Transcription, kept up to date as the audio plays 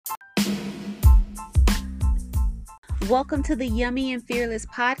Welcome to the Yummy and Fearless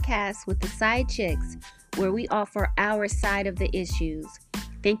podcast with the Side Chicks, where we offer our side of the issues.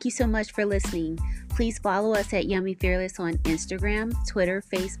 Thank you so much for listening. Please follow us at Yummy Fearless on Instagram, Twitter,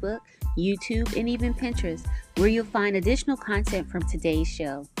 Facebook, YouTube, and even Pinterest, where you'll find additional content from today's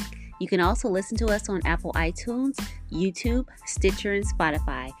show. You can also listen to us on Apple iTunes, YouTube, Stitcher, and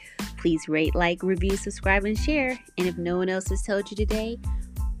Spotify. Please rate, like, review, subscribe, and share. And if no one else has told you today,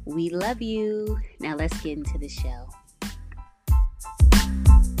 we love you. Now let's get into the show.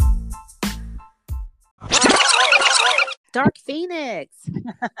 Dark Phoenix.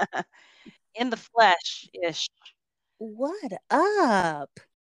 In the flesh-ish. What up?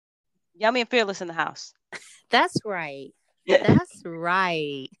 Yummy and Fearless in the house. That's right. That's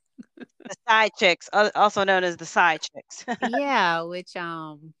right. The Side Chicks, also known as the Side Chicks. Yeah, which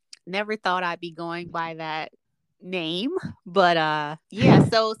never thought I'd be going by that name, but yeah.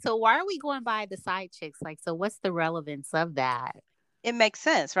 So why are we going by the Side Chicks? Like, so what's the relevance of that? It makes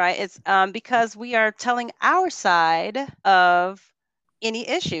sense, right? It's because we are telling our side of any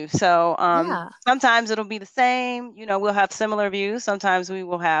issue. So sometimes it'll be the same, we'll have similar views. Sometimes we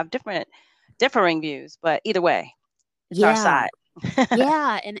will have differing views, but either way, it's our side.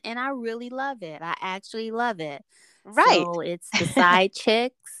 Yeah, and I really love it. I actually love it. Right. So it's the Side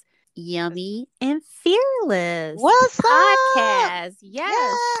Chicks, Yummy and Fearless. What's podcast. Up?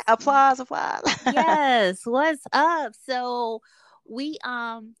 Yes. Yeah. Applause. Yes. What's up? So we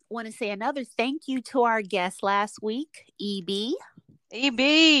want to say another thank you to our guest last week, EB.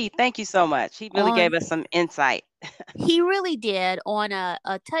 EB, thank you so much. He really gave us some insight. He really did, on a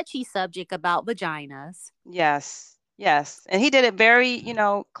touchy subject about vaginas. Yes. And he did it very,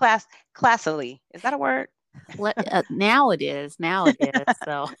 classily. Is that a word? Now it is.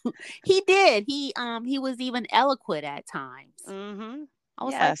 So he did. He was even eloquent at times. Mm-hmm. I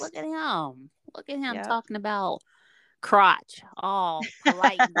was like, look at him talking about crotch, all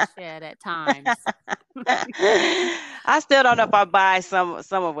polite and shit at times. I still don't know if I buy some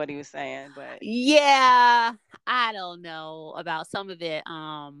of what he was saying, but yeah, I don't know about some of it.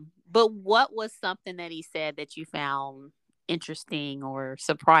 But what was something that he said that you found interesting or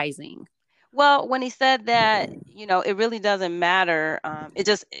surprising? Well, when he said that, it really doesn't matter.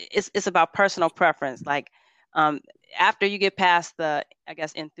 It's about personal preference. Like, after you get past the, I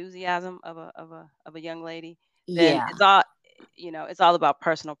guess, enthusiasm of a young lady, then it's all about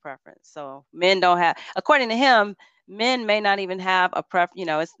personal preference. So men don't have, according to him, men may not even have a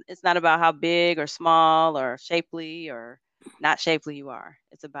it's not about how big or small or shapely or not shapely you are.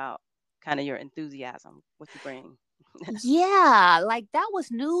 It's about kind of your enthusiasm, what you bring. Yeah, like that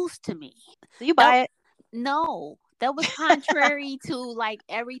was news to me. Do you buy it? No, that was contrary to like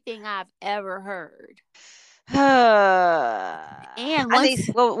everything I've ever heard. And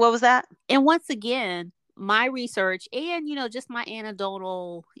what was that? And once again, my research and, just my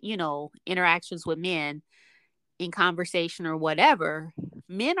anecdotal, interactions with men in conversation or whatever,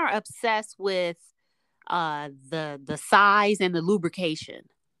 men are obsessed with the size and the lubrication.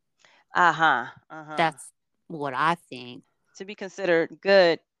 That's what I think. To be considered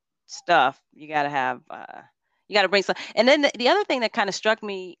good stuff, you got to have, you got to bring some. And then the other thing that kind of struck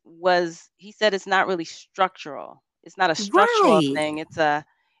me was he said it's not really structural. It's not a structural thing.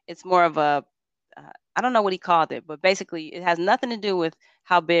 It's more of a, I don't know what he called it, but basically it has nothing to do with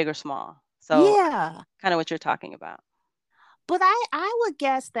how big or small. So kind of what you're talking about. But I would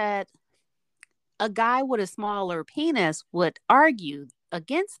guess that a guy with a smaller penis would argue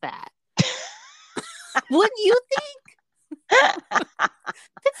against that. Wouldn't you think?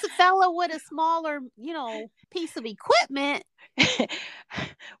 It's a fella with a smaller, piece of equipment.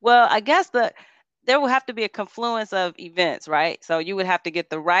 Well, I guess there will have to be a confluence of events, right? So you would have to get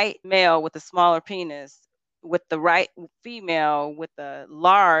the right male with a smaller penis with the right female with a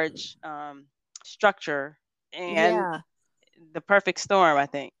large structure and the perfect storm, I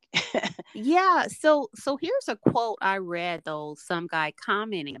think. Yeah. So here's a quote I read, though, some guy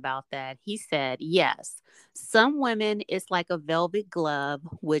commenting about that. He said, yes, some women it's like a velvet glove,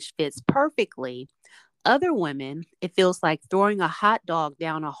 which fits perfectly. Other women, it feels like throwing a hot dog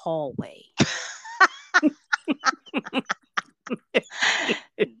down a hallway.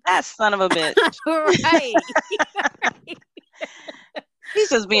 That son of a bitch. Right. He's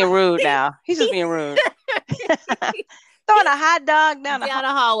just being rude now. He's just being rude. Throwing a hot dog down a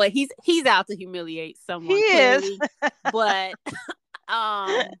hallway. He's out to humiliate someone. He clearly is. But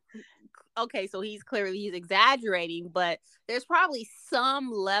okay, so he's exaggerating, but there's probably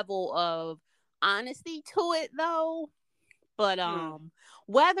some level of honesty to it though. But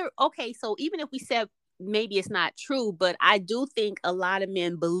so even if we said maybe it's not true, but I do think a lot of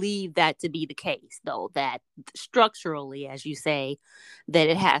men believe that to be the case, though, that structurally, as you say, that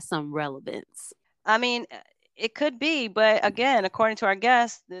it has some relevance. I mean, it could be, but again, according to our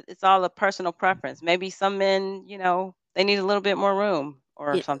guest, it's all a personal preference. Maybe some men, they need a little bit more room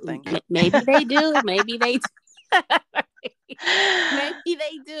or something. Maybe they do. Maybe they do. Maybe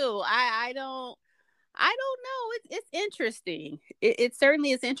they do. I don't know. It's interesting. It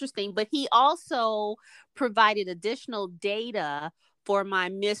certainly is interesting. But he also provided additional data for my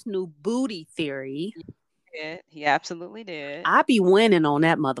Miss New Booty theory. He absolutely did. I be winning on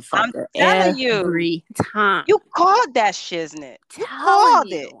that motherfucker I'm telling every time. You called that shiznit. You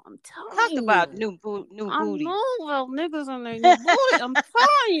called it. I'm telling you. Talk about new booty. I know about niggas and their new booty. I'm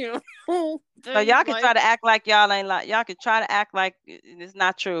telling you. So y'all can try to act like y'all ain't like. Y'all can try to act like it's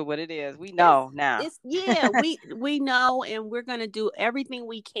not true, but it is. We know now. We know, and we're gonna do everything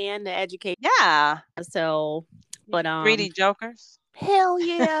we can to educate. Yeah. So, but greedy jokers. Hell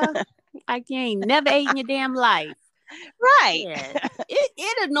yeah. Like you ain't never ate in your damn life. Right. Yeah.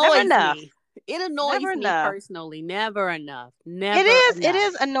 It annoys me. It annoys me personally. Never enough. Never enough. It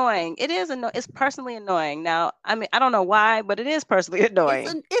is annoying. It's personally annoying. Now, I mean, I don't know why, but it is personally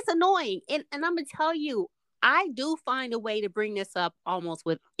annoying. It's annoying. And I'm going to tell you, I do find a way to bring this up almost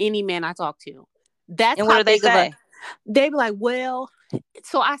with any man I talk to. That's and what do they say? They be like, well,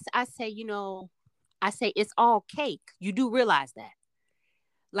 so I say, it's all cake. You do realize that.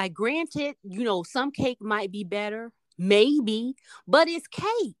 Like, granted, some cake might be better, maybe, but it's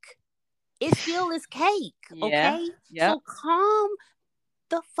cake. It still is cake, okay? Yeah. So calm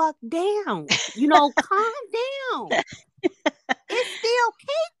the fuck down. Calm down. It's still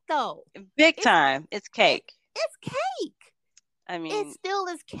cake, though. Big time. It's cake. It's cake. I mean, it still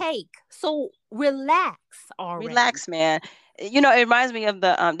is cake. So relax already. Relax, man. It reminds me of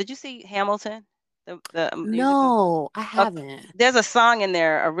the. Did you see Hamilton? No, I haven't. There's a song in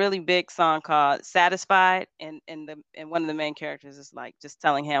there, a really big song called "Satisfied," and one of the main characters is like just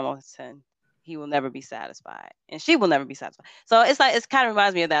telling Hamilton he will never be satisfied, and she will never be satisfied. So it's kind of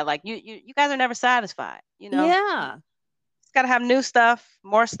reminds me of that. Like you guys are never satisfied. Yeah. It's got to have new stuff,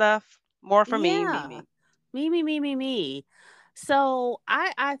 more for me. Me. So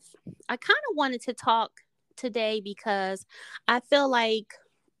I kind of wanted to talk today because I feel like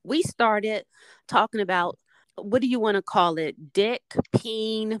we started talking about, what do you want to call it? Dick,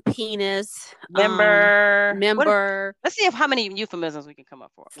 peen, penis, member. Let's see how many euphemisms we can come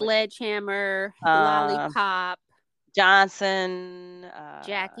up for. Sledgehammer, lollipop, Johnson,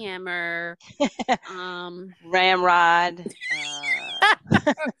 jackhammer, ramrod.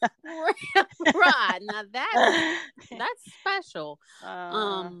 Ramrod. Now that's special.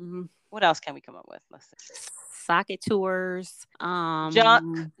 What else can we come up with? Let's see. Socket tours,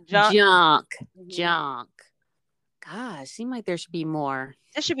 junk. Gosh, seems like there should be more.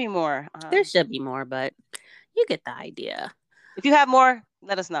 There should be more. There should be more, but you get the idea. If you have more,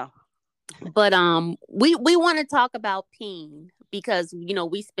 let us know. But we want to talk about peen because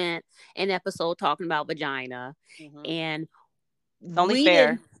we spent an episode talking about vagina, and it's only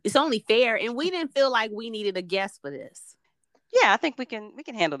fair. It's only fair, and we didn't feel like we needed a guest for this. Yeah, I think we can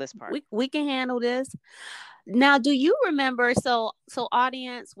handle this part. We can handle this. Now, do you remember? So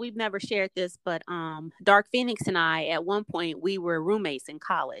audience, we've never shared this, but Dark Phoenix and I, at one point, we were roommates in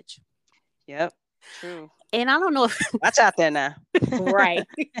college. Yep, true. And I don't know if watch out there now. Right.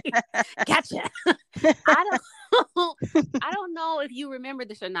 Gotcha. I don't know if you remember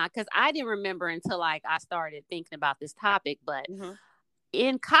this or not, because I didn't remember until I started thinking about this topic. But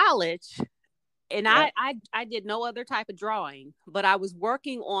in college, and I did no other type of drawing, but I was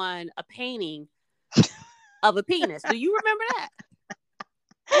working on a painting of a penis. Do you remember that?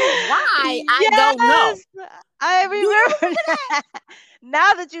 Why? Yes, I don't know. I remember that.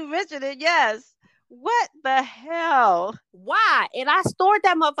 Now that you mentioned it, yes. What the hell? Why? And I stored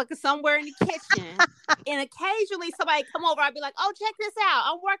that motherfucker somewhere in the kitchen. And occasionally somebody come over, I'd be like, oh, check this out.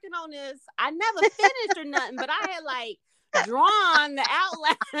 I'm working on this. I never finished or nothing, but I had drawn the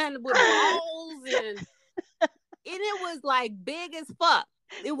outline with balls and it was big as fuck.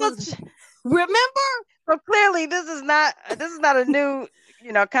 It was, remember? So clearly this is not a new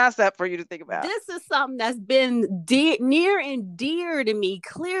concept for you to think about. This is something that's been near and dear to me,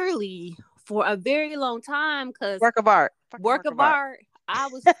 clearly, for a very long time. Because work of art. I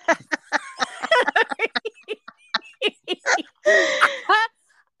was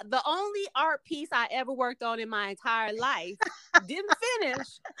the only art piece I ever worked on in my entire life. Didn't finish,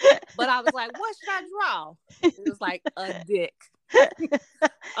 but I was like, what should I draw? It was like a dick.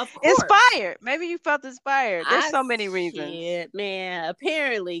 Of course. Inspired. Maybe you felt inspired. There's so many reasons. Shit, man.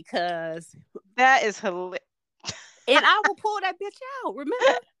 Apparently, cause that is hilarious. And I will pull that bitch out.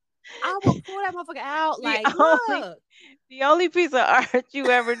 Remember? I will pull that motherfucker out. Look. The only piece of art you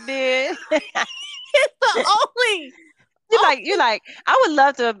ever did. It's the only. You're like, I would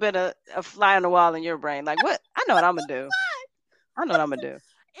love to have been a fly on the wall in your brain. Like, what? I know what I'm gonna do. I know what I'm gonna do.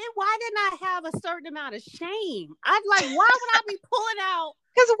 And why didn't I have a certain amount of shame? I'm like, why would I be pulling out?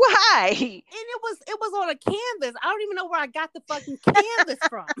 Because why? And it was on a canvas. I don't even know where I got the fucking canvas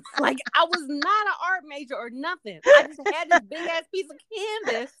from. Like, I was not an art major or nothing. I just had this big ass piece of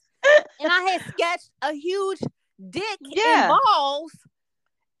canvas, and I had sketched a huge dick and balls.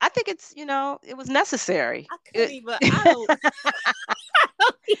 I think it's, it was necessary. I couldn't even. I don't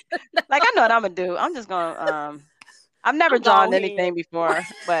like, I know what I'm gonna do. I'm just gonna. I've never drawn anything before,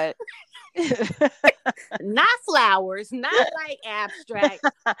 but not flowers, not like abstract.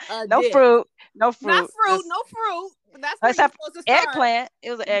 No fruit. Not fruit. Just, no fruit. That's what you're supposed to start. Eggplant. It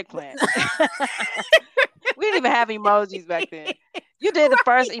was an eggplant. We didn't even have emojis back then. You did the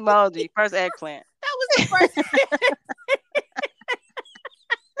first emoji, first eggplant. That was the first.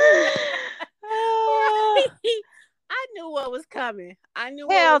 I knew what was coming. I knew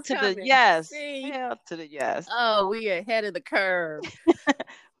Hell what was to coming. the yes. See? Hell to the yes. Oh, we are ahead of the curve.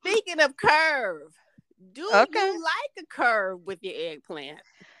 Speaking of curve, do you like a curve with your eggplant?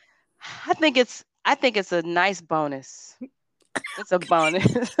 I think it's a nice bonus. It's a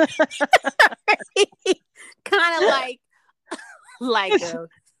bonus. Kind of like a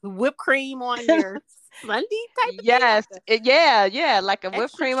whipped cream on your Sunday type of yes. thing? Yeah. Like a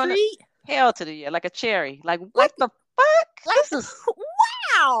whipped cream treat? on the hell to the like a cherry. Like what the fuck? Like, this is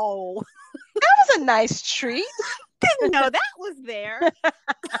wow. That was a nice treat. Didn't know that was there.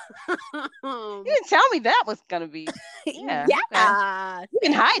 You didn't tell me that was gonna be. Yeah. Okay. You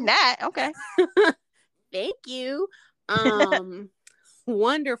can hide that. Okay. Thank you.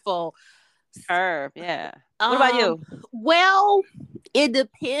 Wonderful. Curve. Yeah. What about you? Well, it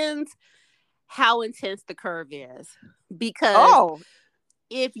depends how intense the curve is, because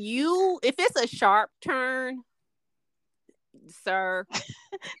if it's a sharp turn, sir,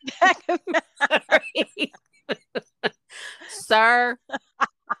 sir,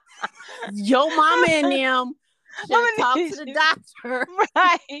 your mama and them should talk to the doctor.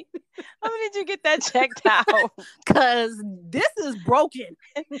 Right. How did you get that checked out? Because this is broken.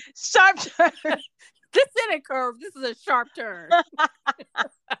 Sharp turn. This isn't a curve. This is a sharp turn.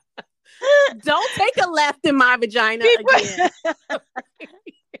 Don't take a left in my vagina again.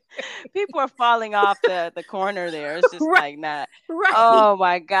 People are falling off the corner there. It's just like not. Right. Oh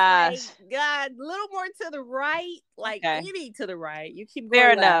my gosh. Like, God, a little more to the right, like any to the right. You keep going.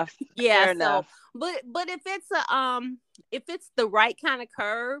 Fair left. Enough. Yeah. Fair enough. But if it's the right kind of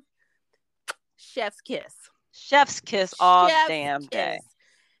curve, chef's kiss. Chef's kiss all damn day.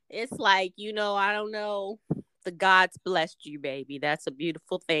 It's like, I don't know. The gods blessed you, baby. That's a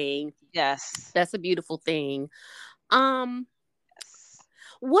beautiful thing. Yes. That's a beautiful thing.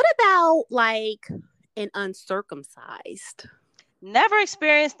 What about like an uncircumcised? Never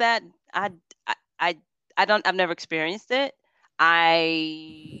experienced that. I've never experienced it.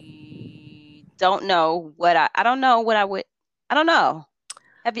 I don't know what I don't know.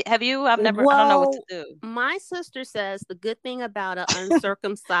 Have you? I've never, I don't know what to do. My sister says the good thing about an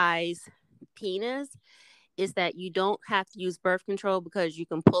uncircumcised penis is that you don't have to use birth control, because you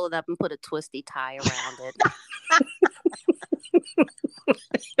can pull it up and put a twisty tie around it.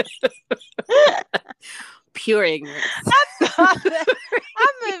 Pure ignorance. I'm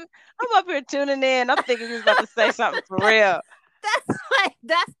up here tuning in. I'm thinking you was about to say something for real.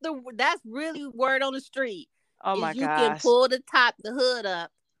 That's really word on the street. Oh my gosh. You can pull the hood up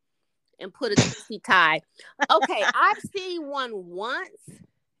and put a twisty tie. Okay, I've seen one once.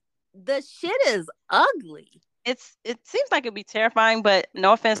 The shit is ugly. It seems like it'd be terrifying, but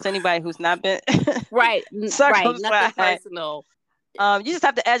no offense to anybody who's not been right, nothing personal. You just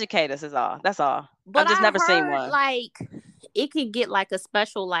have to educate us, is all. That's all. But I've just never seen one. Like, it could get like a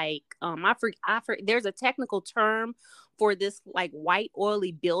special, like, there's a technical term for this like white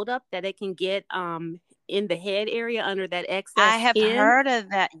oily buildup that it can get in the head area under that excess I have skin. heard of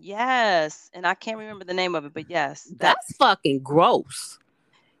that, yes, and I can't remember the name of it, but yes, that's fucking gross.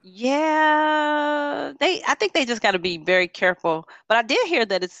 Yeah, I think they just got to be very careful. But I did hear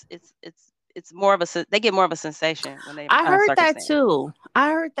that it's more of they get more of a sensation when they. I heard that too.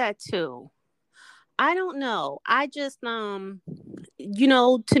 I don't know. I just to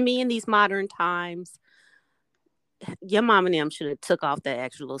me in these modern times, your mom and them should have took off that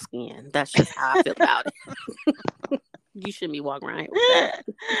extra little skin. That's just how I feel about it. You shouldn't be walking around here with that.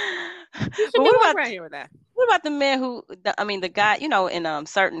 You should But be walking around here with that. what about the men who, I mean, the guy, in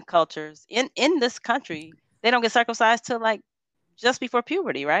certain cultures in this country, they don't get circumcised till like just before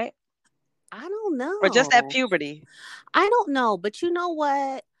puberty, right? I don't Or just at know. puberty. I don't know, but you know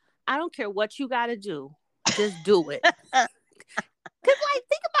what? I don't care what you got to do. Just do it. Because, like,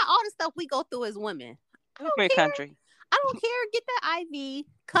 think about all the stuff we go through as women. I don't Great care. country. I don't care. Get that IV,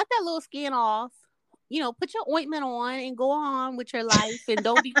 cut that little skin off, put your ointment on and go on with your life and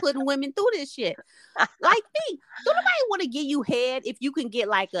don't be putting women through this shit. Like me. Don't nobody want to give you head if you can get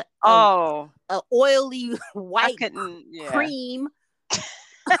like a oily white cream.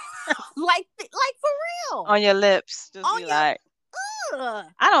 like for real. On your lips. Just on be like,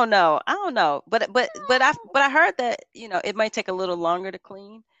 I don't know. But I heard that, it might take a little longer to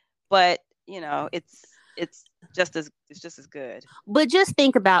clean, but it's just as good. But just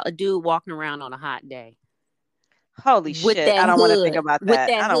think about a dude walking around on a hot day. Holy shit! I don't want to think about that. With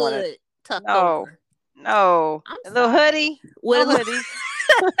that I don't want to tucked over. No, a little hoodie. With a hoodie.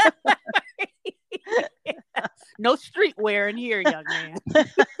 No streetwear in here, young man.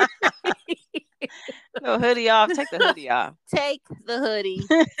 No hoodie off. Take the hoodie off. Take the hoodie.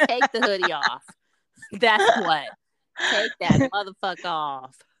 Take the hoodie off. That's what. Take that motherfucker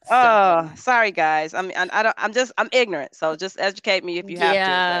off. Oh, sorry guys. I'm ignorant. So just educate me if you have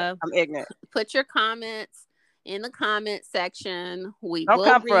to. I'm ignorant. Put your comments in the comment section. We don't will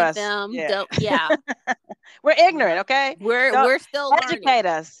come read for us. them. Yeah. We're ignorant, okay? We're still educate learning.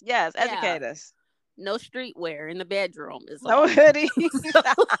 Us. Yes, educate us. No streetwear in the bedroom. Is no hoodies.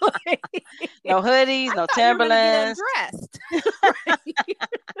 No hoodies. No Timberlands.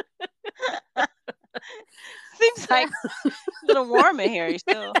 Seems like a little warm in here. You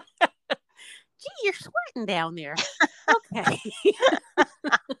still. Gee, you're sweating down there. Okay.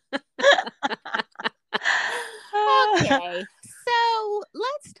 Okay. So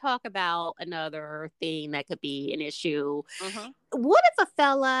let's talk about another thing that could be an issue. Mm-hmm. What if a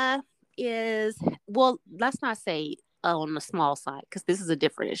fella is, well, let's not say on the small side, because this is a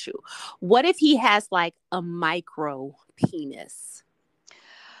different issue. What if he has like a micro penis?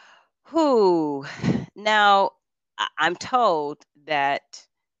 Who? Now, I'm told that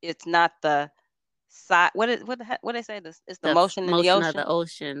it's not the side. What they say? This it's the motion in the ocean. Of the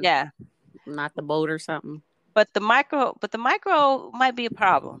ocean. Yeah, not the boat or something. But the micro might be a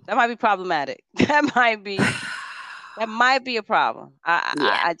problem. That might be problematic. That might be a problem.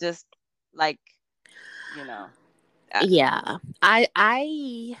 I just like, yeah.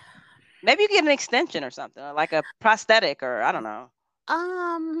 I maybe you get an extension or something, or like a prosthetic, or I don't know.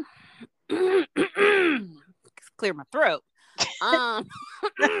 Clear my throat. Before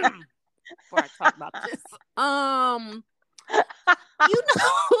I talk about this, I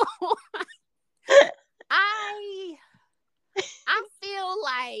feel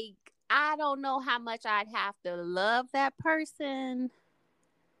like I don't know how much I'd have to love that person.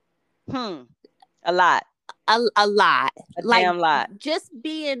 A lot. A lot. A damn lot. Just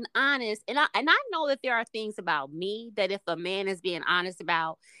being honest. And I know that there are things about me that if a man is being honest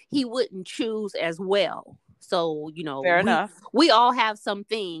about, he wouldn't choose as well. So, fair enough. We all have some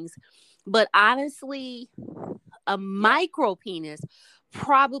things. But honestly, a micro penis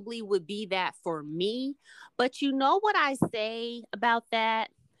probably would be that for me. But you know what I say about that?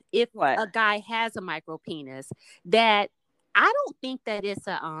 If a guy has a micro penis, that I don't think that it's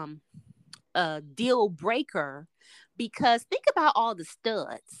a deal breaker, because think about all the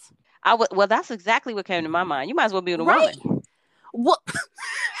studs. Well, that's exactly what came to my mind. You might as well be with a woman. What?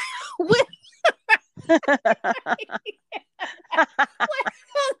 That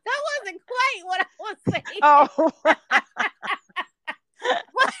wasn't quite what I was saying. Oh.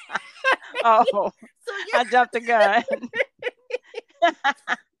 Oh. So I jumped the gun.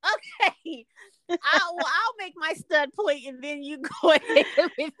 Okay. I'll make my stud point and then you go ahead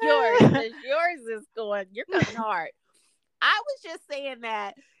with yours. Yours is going, you're coming hard. I was just saying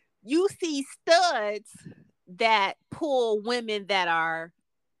that you see studs that pull women that are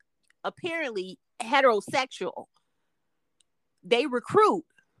apparently heterosexual. They recruit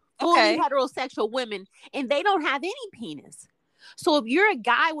fully heterosexual women and they don't have any penis. So if you're a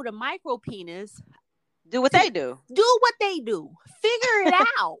guy with a micro penis, do what they do. Do what they do. Figure it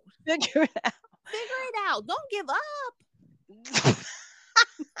out. Figure it out. Figure it out. Don't give up.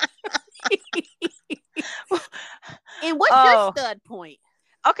 And what's your stud point?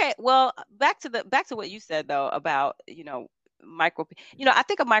 Okay, well, back to what you said though about micro. I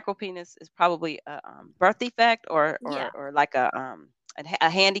think a micro penis is probably a birth defect or like a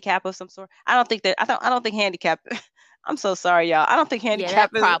handicap of some sort. I don't think handicap I'm so sorry, y'all. I don't think Yeah, that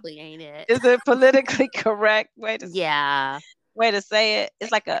handicap probably ain't it. is a politically correct Yeah. way to say it.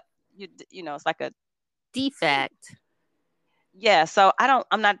 It's like it's like a Defect. yeah. So I'm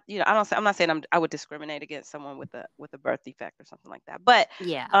not, I'm not saying I would discriminate against someone with a birth defect or something like that. But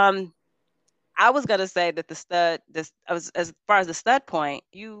Yeah. I was gonna say that as far as the stud point,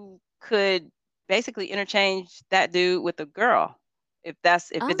 you could basically interchange that dude with a girl if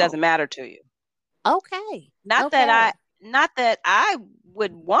it doesn't matter to you. Okay. Not that Okay. I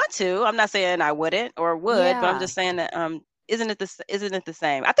would want to. I'm not saying I wouldn't or would, but I'm Yeah. just saying that isn't it the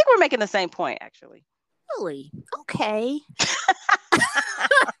same? I think we're making the same point actually. Really? Okay.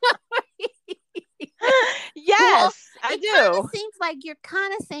 Well, Yes, I it kind of do. seems like you're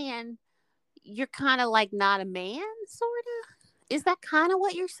kind of saying you're kind of like not a man, sort of. Is that kind of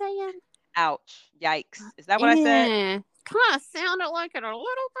what you're saying? Ouch. Yikes. Is that what I said? Yeah. Kind of sounded like it a little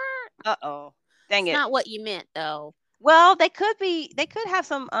bit. Uh-oh. Dang It's it. not what you meant, though. Well, they could have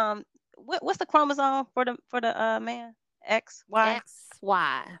some what's the chromosome for the man? X, Y.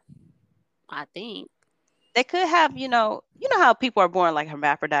 XY, I think. They could have, how people are born like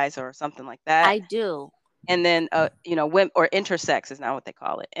hermaphrodites or something like that. I do. And then women or intersex is not what they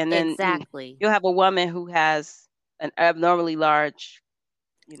call it. And then Exactly. you'll have a woman who has an abnormally large,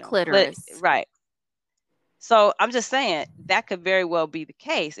 Clitoris. right. So I'm just saying that could very well be the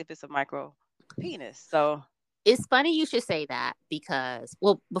case if it's a micro penis. So It's funny you should say that because,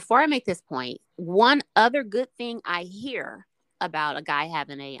 well, before I make this point, one other good thing I hear about a guy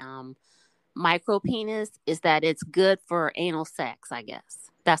having a micro penis is that it's good for anal sex, I guess.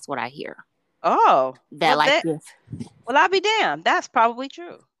 That's what I hear. oh, That well, I'll be damned. That's probably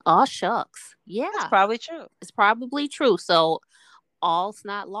true. Oh, shucks. Yeah. That's probably true. It's probably true. So all's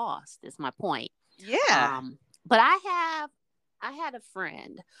not lost is my point. Yeah. But I had a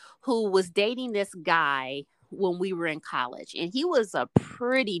friend who was dating this guy when we were in college, and he was a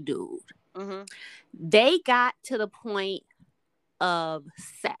pretty dude. Mm-hmm. They got to the point of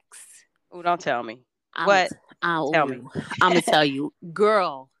sex. Oh, don't tell me. Tell me. I'm gonna tell you,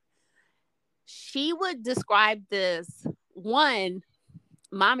 girl. She would describe this one.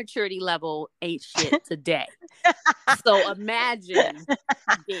 My maturity level ain't shit today. So imagine,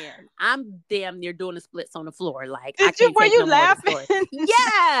 I'm damn near doing the splits on the floor. Like, were you laughing?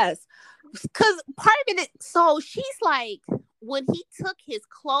 Yes, because part of it. So she's like, when he took his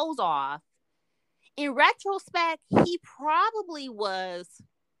clothes off, in retrospect, he probably was.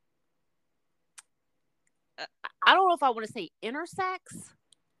 I don't know if I want to say intersex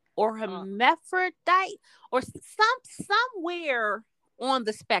or hermaphrodite or somewhere on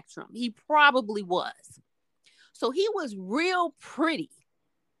the spectrum. He probably was. So he was real pretty.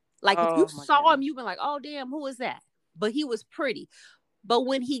 Like if you saw him, you'd be like, oh, damn, who is that? But he was pretty. But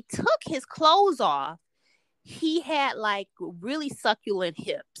when he took his clothes off, he had like really succulent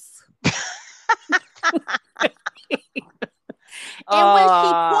hips. And when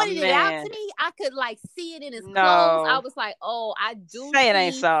she pointed it out to me, I could like see it in his clothes. I was like, oh, I do say it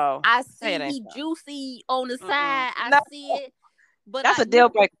ain't so. I see he juicy on the side. I see it. But that's a deal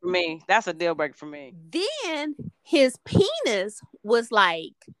breaker for me. That's a deal breaker for me. Then his penis was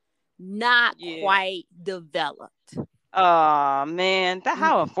like not quite developed. Oh man,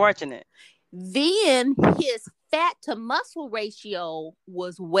 how unfortunate. Then his fat to muscle ratio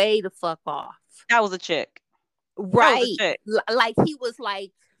was way the fuck off. That was a chick. Right. Like he was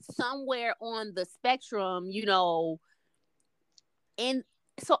like somewhere on the spectrum, And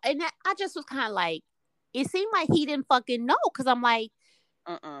so, I just was kind of like, it seemed like he didn't fucking know. Cause I'm like,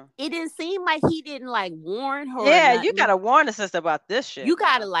 it didn't seem like he didn't like warn her. Yeah, you gotta warn the sister about this shit. You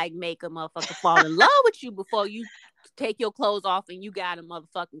gotta like make a motherfucker fall in love with you before you take your clothes off and you got a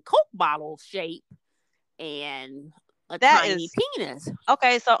motherfucking Coke bottle shape and a tiny penis.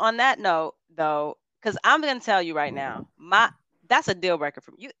 Okay, so on that note, though, because I'm gonna tell you right now, that's a deal breaker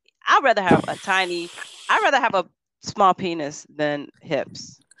for you. I'd rather have a small penis than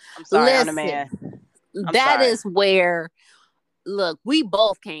hips. I'm sorry, I'm a man. That is where, look, we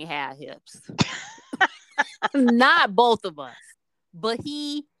both can't have hips. Not both of us. But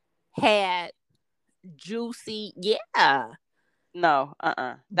he had juicy, No,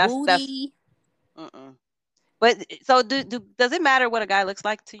 That's booty. But so does it matter what a guy looks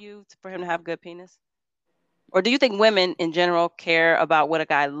like to you for him to have good penis? Or do you think women in general care about what a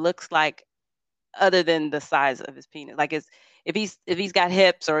guy looks like other than the size of his penis? Like if he's got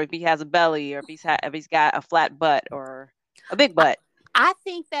hips, or if he has a belly, or if he's got a flat butt or a big butt. I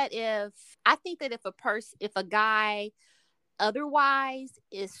think that if a guy otherwise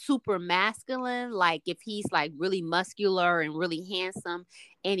is super masculine, like if he's like really muscular and really handsome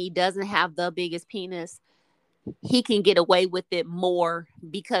and he doesn't have the biggest penis, he can get away with it more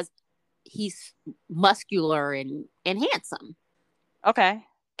because he's muscular and handsome. Okay.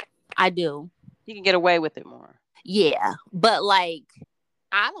 I do. He can get away with it more. Yeah. But like,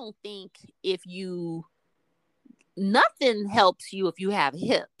 I don't think nothing helps you if you have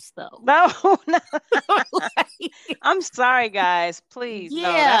hips though. No, no. Like, I'm sorry, guys. Please. No,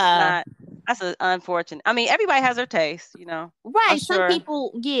 yeah. that's an unfortunate. I mean, everybody has their taste, Right. I'm Some sure.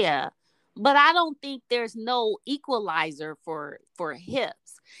 people, yeah. But I don't think there's no equalizer for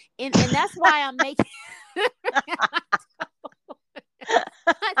hips. And that's why I'm making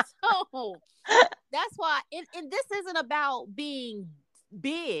so that's why and this isn't about being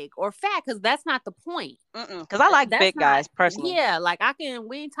big or fat, because that's not the point. Because I like big guys personally. Yeah, like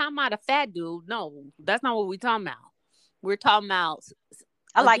we ain't talking about a fat dude. No, that's not what we're talking about. We're talking about,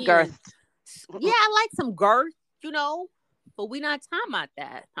 I like girth. Yeah, I like some girth, but we're not talking about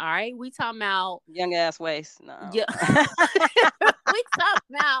that. All right, we talking about young ass waist. No. Yeah. we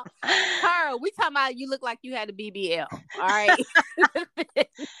talking about her. We talking about you look like you had a BBL. All right.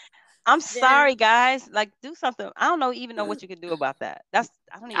 I'm sorry, guys. Like, do something. I don't even know what you can do about that. I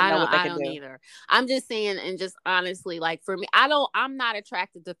don't even know what they can do. I don't either. I'm just saying, and just honestly, like for me, I'm not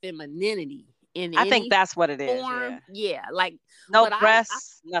attracted to femininity in I think that's what it is. Form. Yeah, like no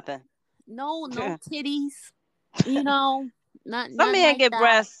breasts, nothing. No titties. Not some men get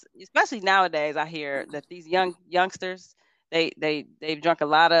breasts, especially nowadays. I hear that these youngsters, they've drunk a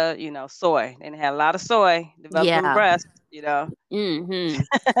lot of soy. They had a lot of soy, developed them breasts. Mm-hmm.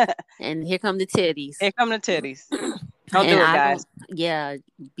 And here come the titties. Don't do it, guys. Yeah,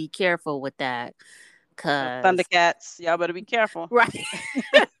 be careful with that. Cause Thundercats, y'all better be careful. Right.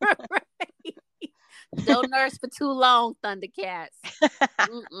 Right. Don't nurse for too long, Thundercats.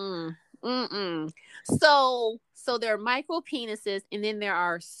 So there are micro penises, and then there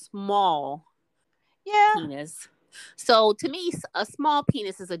are small penis. So to me, a small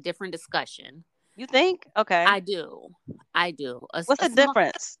penis is a different discussion. You think? Okay. I do. What's the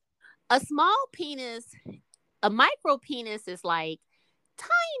difference? A small penis, a micro penis is like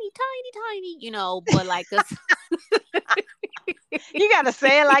tiny, but like a... You gotta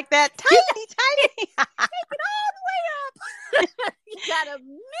say it like that. Tiny. Take it all the way up. You gotta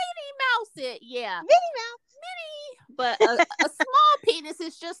Minnie Mouse it. Yeah. Minnie Mouse. But a small penis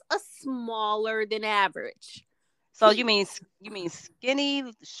is just a smaller than average. So you mean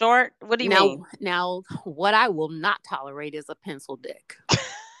skinny, short? What do you mean? Now, what I will not tolerate is a pencil dick.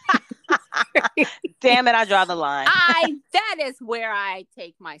 Damn it, I draw the line. That is where I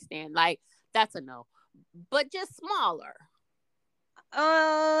take my stand. Like, that's a no. But just smaller.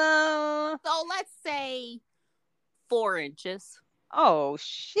 So let's say 4 inches. Oh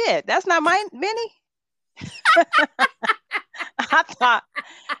shit, that's not my mini. I thought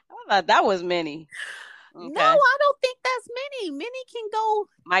that was mini. Okay. No, I don't think that's mini. Mini can go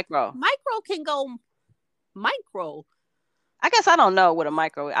micro. Micro can go micro. I guess I don't know what a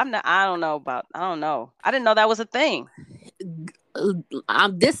micro is. I don't know. I didn't know that was a thing.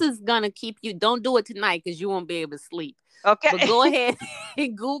 This is gonna keep you. Don't do it tonight because you won't be able to sleep. Okay. But go ahead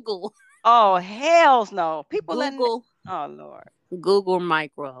and Google. Oh hells no! People Google. Oh Lord. Google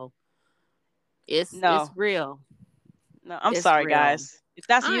micro. It's real. No, I'm sorry, guys. If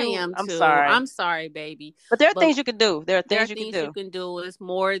that's you, I'm sorry. I'm sorry, baby. But there are things you can do. There are things you can do. It's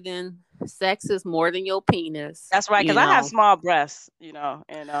more than sex. Is more than your penis. That's right. Because I have small breasts, and I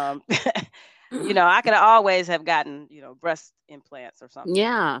could always have gotten, breast implants or something.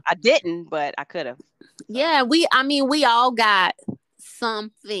 Yeah, I didn't, but I could have. So. Yeah, we all got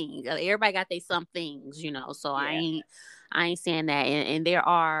something. Everybody got their some things, So yeah. I ain't saying that. And there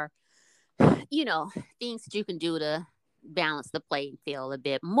are, things that you can do to balance the playing field a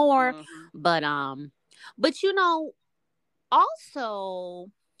bit more. Mm-hmm. But also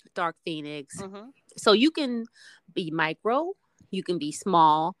Dark Phoenix. Mm-hmm. So you can be micro, you can be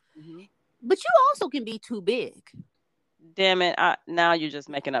small, mm-hmm. but you also can be too big. Damn it! Now you're just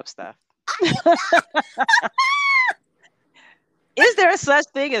making up stuff. Is there such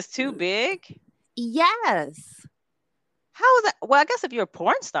thing as too big? Yes. How is that? Well, I guess if you're a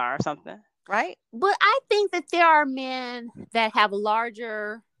porn star or something, right? But I think that there are men that have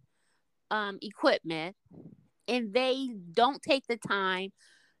larger equipment and they don't take the time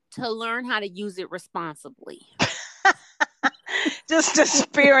to learn how to use it responsibly. just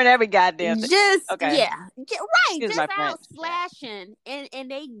spearing every goddamn thing. Okay. Yeah. Right. Excuse just out slashing.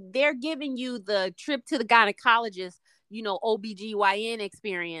 And they're giving you the trip to the gynecologist, OBGYN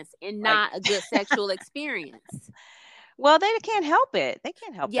experience and not a good sexual experience. Well, they can't help it. They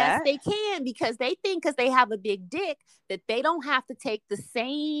can't help yes, that. Yes, they can because they think because they have a big dick that they don't have to take the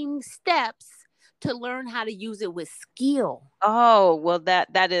same steps to learn how to use it with skill. Oh, well,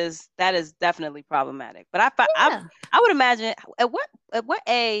 that is definitely problematic. But Yeah. I would imagine, at what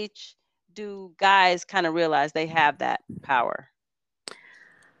age do guys kind of realize they have that power?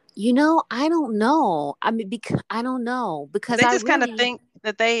 I don't know. I mean, because I don't know Do because they I just kind of really think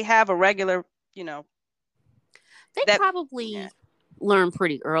that they have a regular, you know, they that yeah. probably learn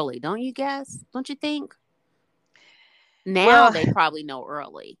pretty early, don't you guess? Don't you think? Now Well, they probably know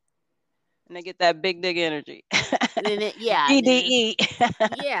early. and they get that big dig energy. And then yeah, and then BDE.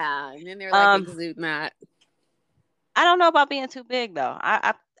 yeah, and then they're like um, exuding that. I don't know about being too big though.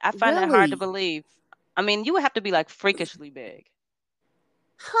 I find that hard to Really? believe. I mean, you would have to be like freakishly big.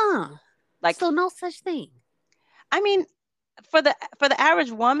 Huh. Like, So no such thing. I mean, for the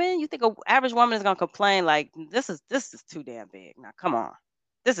average woman, you think a average woman is gonna complain like this is too damn big. Now, come on,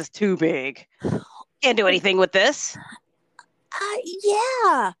 this is too big. Can't do anything with this.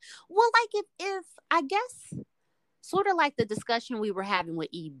 Yeah. Well, like if I guess sort of like the discussion we were having with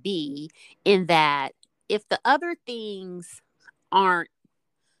EB, in that if the other things aren't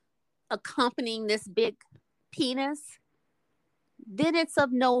accompanying this big penis, then it's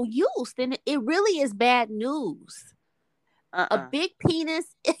of no use. Then it really is bad news. A big penis,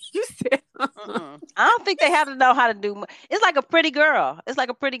 you said. I don't think they have to know how to do. It's like a pretty girl. It's like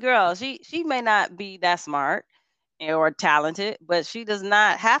a pretty girl. She may not be that smart or talented, but she does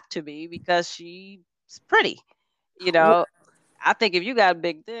not have to be because she's pretty. You know, I think if you got a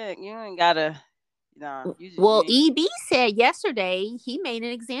big dick, you ain't gotta. Well, You EB said yesterday he made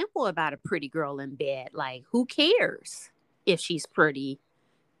an example about a pretty girl in bed. Like, who cares if she's pretty,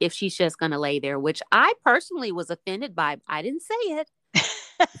 if she's just going to lay there, which I personally was offended by. I didn't say it,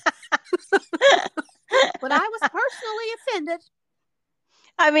 but I was personally offended.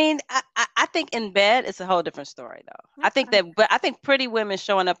 I mean, I think in bed it's a whole different story, though. Okay. But I think pretty women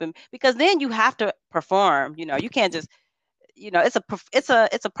showing up because then you have to perform. You can't just, it's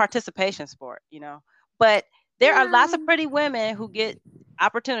a participation sport. But there are lots of pretty women who get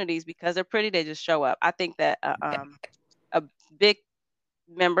opportunities because they're pretty. They just show up. I think that a big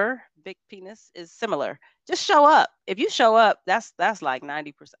big penis is similar. Just show up. If you show up, that's like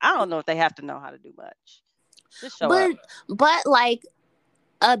 90%. I don't know if they have to know how to do much. Just show up. But like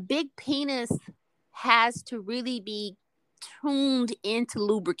a big penis has to really be tuned into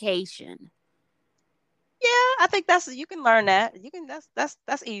lubrication. Yeah, I think you can learn that. You can that's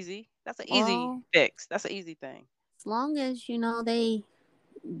easy. That's an easy fix. That's an easy thing. As long as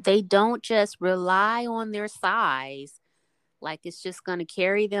they don't just rely on their size, like it's just going to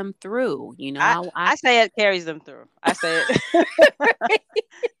carry them through. I say it carries them through. I say it.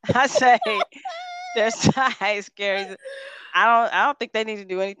 I say their size carries. I don't think they need to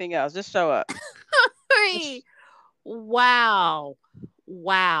do anything else. Just show up. Wow.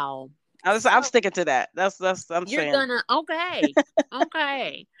 I'm sticking to that. I'm you're saying. Gonna okay.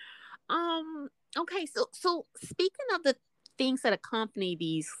 Okay. So speaking of the things that accompany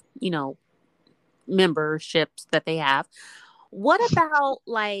these, memberships that they have, what about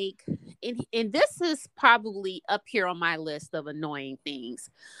like, and this is probably up here on my list of annoying things,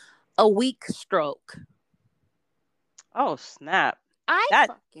 a weak stroke. Oh, snap. I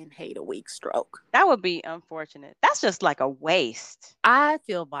fucking hate a weak stroke. That would be unfortunate. That's just like a waste. I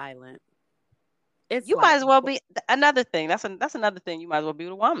feel violent. You might as well be another thing. That's another thing. You might as well be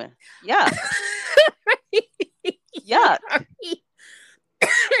with a woman. Yuck. Yuck.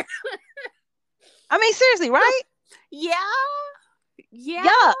 I mean, seriously, right? Yeah.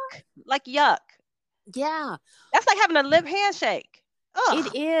 Yuck. Like yuck. Yeah. That's like having a lip handshake. Ugh.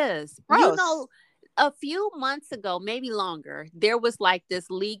 It is. Gross. A few months ago, maybe longer, there was like this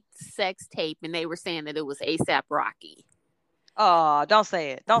leaked sex tape, and they were saying that it was A$AP Rocky. Oh, don't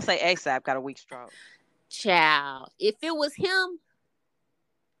say it. Don't say A$AP got a weak stroke. Child, if it was him,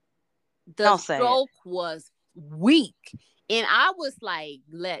 the stroke was weak. And I was like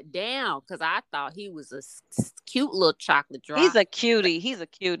let down because I thought he was a cute little chocolate drop. He's a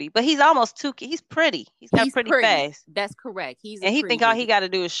cutie. But he's almost too cute. He's pretty. He's got a pretty face. That's correct. He think all he got to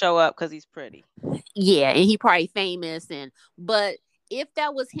do is show up because he's pretty. Yeah, and he probably famous. But if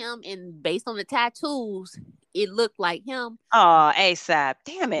that was him, and based on the tattoos, it looked like him. Oh, A$AP.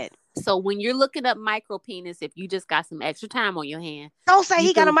 Damn it. So when you're looking up micro penis, if you just got some extra time on your hand, don't say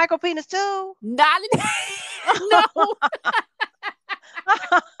he got a micro penis too. Not no.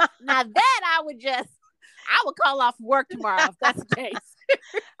 Now that I would call off work tomorrow if that's the case.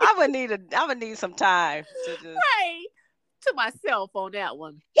 I would need some time to just to myself on that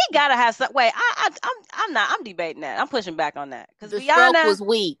one. He gotta have some. Wait, I'm debating that. I'm pushing back on that because Rihanna was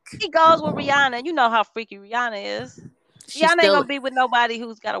weak. He goes with Rihanna. You know how freaky Rihanna is. she's Y'all ain't still gonna be with nobody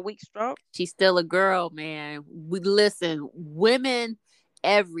who's got a weak stroke. she's still a girl, man. We listen, women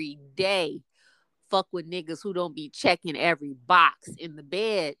every day fuck with niggas who don't be checking every box in the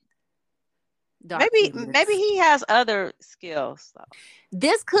bed. Dark Maybe Phoenix. he has other skills. So.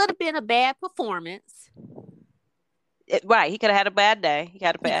 This could have been a bad performance. Right, he could have had a bad day. He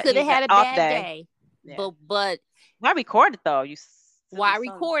could He have got had a off bad day. day. Yeah. But Why record it though? You silly why son.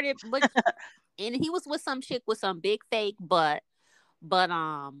 record it? But and he was with some chick with some big fake butt. But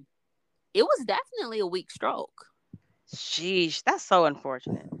it was definitely a weak stroke. Sheesh, that's so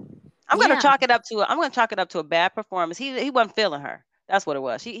unfortunate. I'm gonna Yeah, chalk it up to a bad performance. He wasn't feeling her. That's what it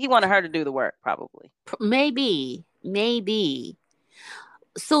was. He wanted her to do the work, probably. maybe.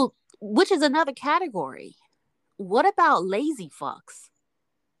 So, which is another category. What about lazy fucks?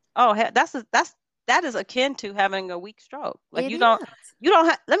 Oh, that is akin to having a weak stroke. Like It you don't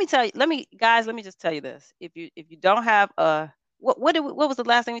have. Let me tell you. Let me just tell you this. If you don't have a what was the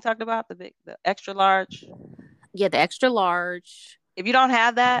last thing we talked about? The extra large. Yeah, the extra large. If you don't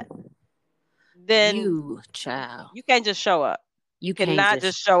have that, then You child. you can't just show up. You You can't cannot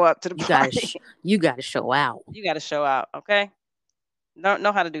just. just show up to the You gotta. party. You gotta show out. You got to show out. Okay. Don't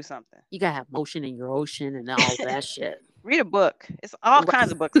know how to do something. You gotta have motion in your ocean and all that shit. Read a book. It's all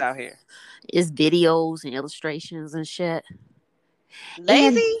kinds of books out here. It's videos and illustrations and shit. And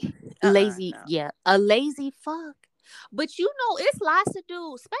Lazy? lazy, No. yeah, a lazy fuck. But it's lots of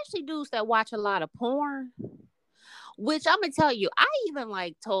dudes, especially dudes that watch a lot of porn. Which I'm gonna tell you, I even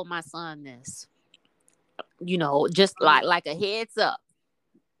like told my son this. Just like a heads up,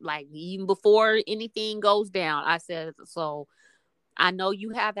 like even before anything goes down. I said, so I know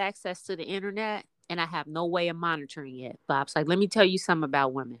you have access to the internet, and I have no way of monitoring it. But I was like, let me tell you something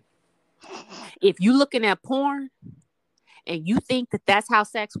about women. If you looking at porn and you think that that's how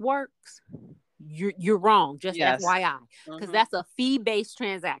sex works, you're wrong. Just Yes. FYI, because that's a fee-based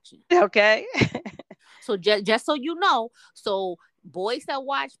transaction. Okay. So just so you know, so boys that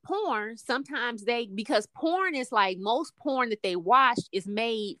watch porn, sometimes because porn is like most porn that they watch is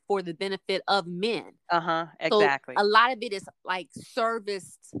made for the benefit of men. Exactly. So a lot of it is like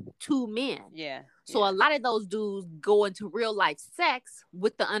serviced to men. Yeah. So a lot of those dudes go into real life sex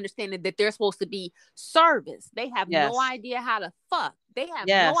with the understanding that they're supposed to be serviced. They have no idea how to fuck. They have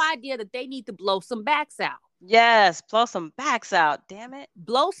no idea that they need to blow some backs out. Yes, blow some backs out. Damn it.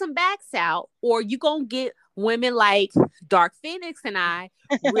 Blow some backs out, or you gonna get women like Dark Phoenix and I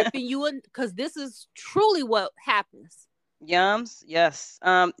ripping you in, because this is truly what happens. Yums, yes.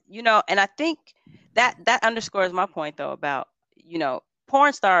 And I think that underscores my point though about,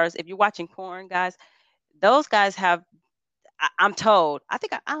 porn stars. If you're watching porn, guys, those guys have. I'm told. I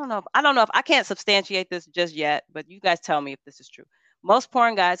don't know. I don't know if I can't substantiate this just yet, but you guys tell me if this is true. Most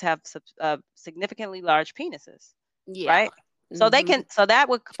porn guys have significantly large penises. Yeah. Right. So they can. So that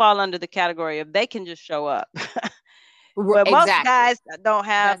would fall under the category of they can just show up. But most guys don't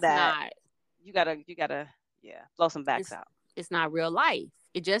have that. You gotta, blow some backs out. It's not real life.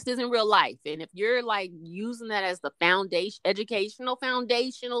 It just isn't real life. And if you're like using that as the foundational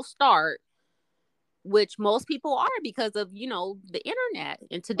start, which most people are because of, the internet.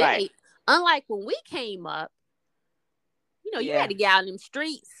 And today, unlike when we came up, you had to get out in them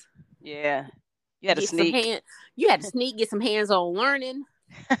streets. Yeah. You had to sneak. You had to sneak, get some hands-on learning.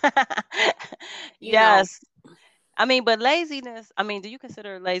 Yes. I mean, but laziness, do you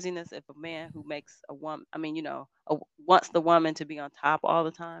consider laziness if a man who makes a woman, wants the woman to be on top all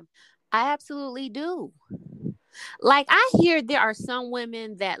the time? I absolutely do. Like, I hear there are some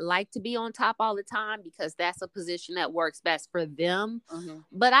women that like to be on top all the time because that's a position that works best for them.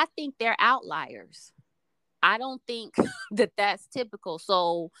 But I think they're outliers. I don't think that that's typical.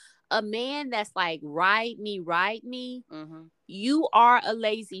 So a man that's like, ride me, you are a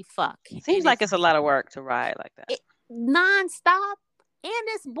lazy fuck. Seems like it's a lot of work to ride like that. Non-stop, and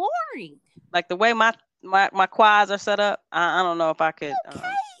it's boring. Like the way my quads are set up, I don't know if I could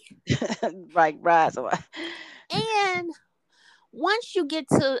ride. So and once you get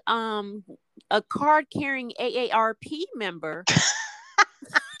to a card-carrying AARP member,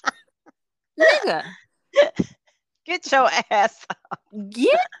 nigga, get your ass up.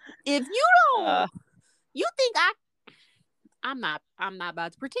 If you don't, you think I'm not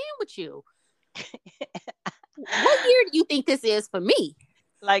about to pretend with you. What year do you think this is for me?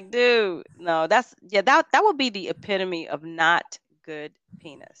 Like, dude, no, that would be the epitome of not good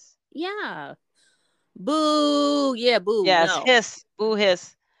penis. Yeah. Boo. Yeah, boo. Yes, no. Hiss. Boo,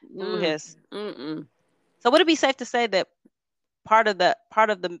 hiss. Boo, hiss. So would it be safe to say that part of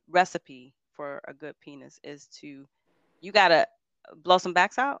the recipe for a good penis is you gotta blow some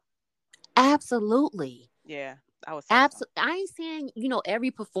backs out? Absolutely. Yeah. I would say so. I ain't saying,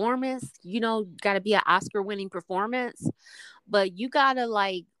 every performance, got to be an Oscar winning performance, but you got to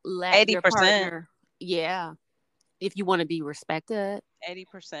like let your 80%. partner, yeah, if you want to be respected,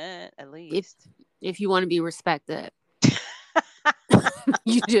 80% at if, least. if you want to be respected,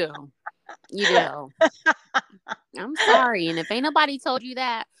 you do. You do. I'm sorry. And if ain't nobody told you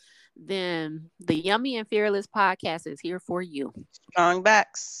that, then the Yummy and Fearless podcast is here for you. Strong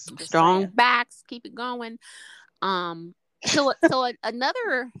backs. Strong backs. Keep it going. So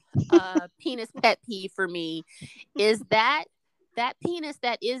another penis pet peeve for me is that penis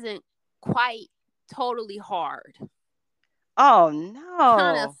that isn't quite totally hard. Oh no.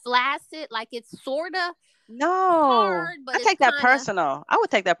 Kind of flaccid, like it's sort of hard, but I take that personal. I would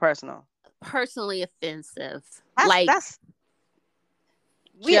take that personal. Personally offensive.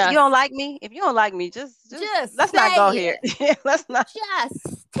 You don't like me? If you don't like me, just let's not go here. Let's not. Just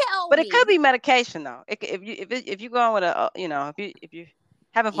tell me. But it could be medication though. If you going with a if you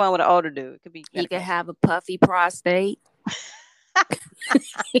having fun with an older dude, it could be medication. He could have a puffy prostate.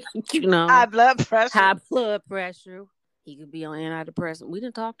 High blood pressure. He could be on antidepressant. We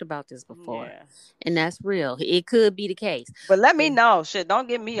done talked about this before, and that's real. It could be the case. But let me know. Shit, don't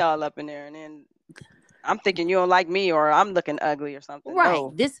get me all up in there, and then I'm thinking you don't like me, or I'm looking ugly, or something. Right.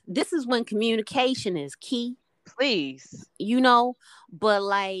 No. This is when communication is key. Please. But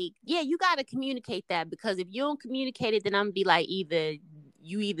like, yeah, you got to communicate that, because if you don't communicate it, then I'm gonna be like, either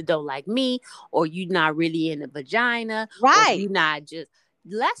you don't like me, or you not really in the vagina, right? Or you not just.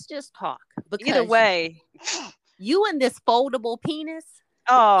 Let's just talk. Because either way. You and this foldable penis.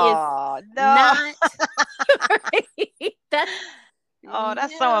 Oh no! Not.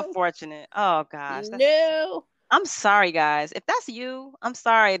 That's so unfortunate. Oh gosh. No. I'm sorry, guys. If that's you, I'm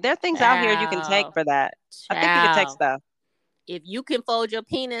sorry. There are things out here you can take for that. I think you can take stuff. If you can fold your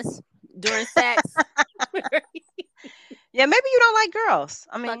penis during sex. Yeah, maybe you don't like girls.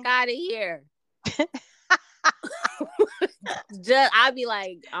 I mean, fuck out of here. I'd be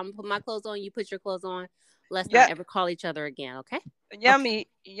like, I'm gonna put my clothes on, you put your clothes on. Let's not ever call each other again, okay? Yums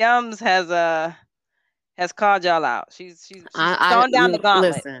has called y'all out. She's throwing down the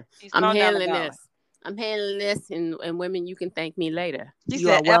gauntlet. Listen, I'm handling this. I'm handling this, and women, you can thank me later. She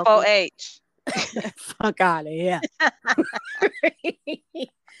said FOH. Fuck out of here.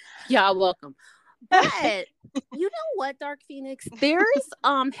 Y'all welcome. But you know what, Dark Phoenix? There's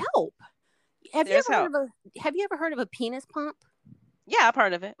help. Have you ever heard of a penis pump? Yeah, I've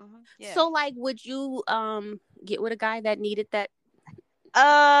heard of it. Mm-hmm. Yeah. So, like, would you get with a guy that needed that?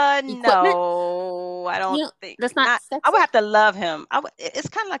 No, I don't think. That's not. I would have to love him. It's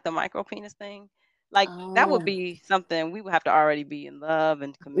kind of like the micro penis thing. Like that would be something we would have to already be in love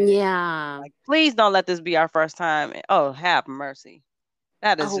and committed. Yeah. Like, please don't let this be our first time. Oh, have mercy.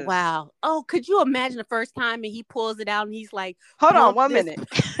 That is. Oh wow. Oh, could you imagine the first time and he pulls it out and he's like, "Hold on, 1 minute.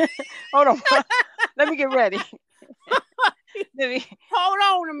 Hold on. Let me get ready." Hold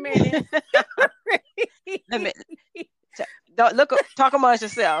on a minute. Talk amongst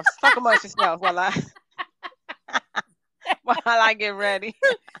yourselves. Talk amongst yourselves while I get ready.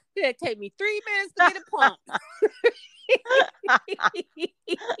 It'll take me 3 minutes to get a pump.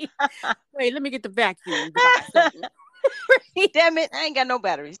 Wait, let me get the vacuum. Damn it, I ain't got no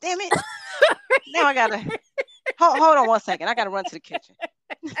batteries. Damn it. Now I gotta hold on 1 second. I gotta run to the kitchen.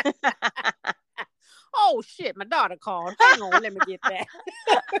 Oh shit, my daughter called. Hang on, let me get that.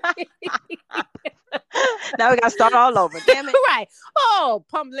 Now we gotta start all over. Damn it. Right. Oh,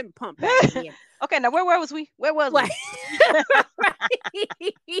 let me pump back again. Okay, now where was we? Where was we?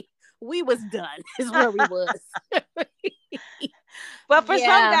 We was done. Is where we was. But for some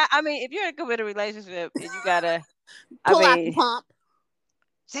guy, I mean, if you're in a committed relationship and you gotta pull out the pump.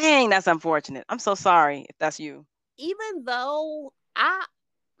 Dang, that's unfortunate. I'm so sorry if that's you. Even though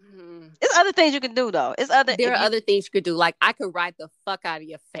There's other things you can do though. There are other things you could do. Like I could ride the fuck out of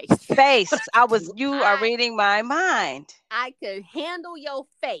your face. You are reading my mind. I could handle your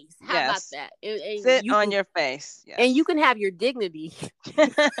face. How about that? And sit on your face. Yes. And you can have your dignity.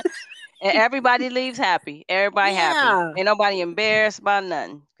 And everybody leaves happy. Everybody happy. Ain't nobody embarrassed about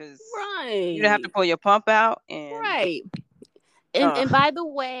nothing. You don't have to pull your pump out. Right. And by the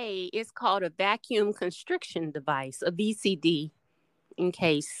way, it's called a vacuum constriction device, a VCD. In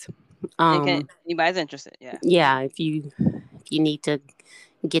case anybody's interested, if you need to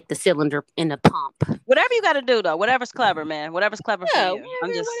get the cylinder in the pump, whatever you got to do though, whatever's clever, man, whatever's clever for you.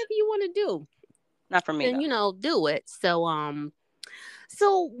 Whatever you want to do, not for me. Then do it. So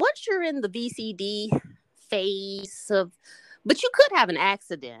once you're in the VCD phase but you could have an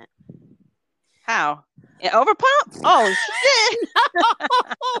accident. How? Over pump? Oh shit!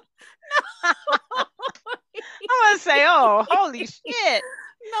 I'm gonna say, oh, holy shit.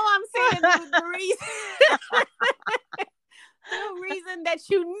 No, I'm saying the reason the reason that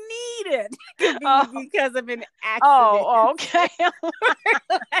you need it could be Oh, because of an accident. oh, okay.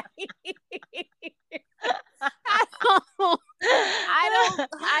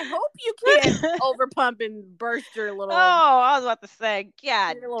 I hope you can't overpump and burst your little I was about to say,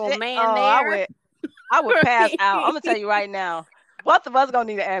 God, man there. I would pass out. I'm gonna tell you right now, both of us gonna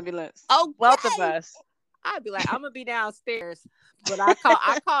need an ambulance. Okay. Both of us. I'd be like, I'm gonna be downstairs, but I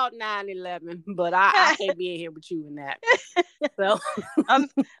called 911, but I can't be in here with you in that. So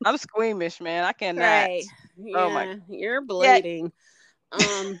I'm squeamish, man. I cannot. right, Oh my, you're bleeding.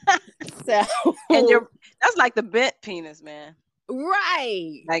 So and that's like the bent penis, man.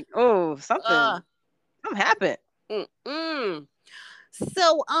 Right. Like, oh, something happened.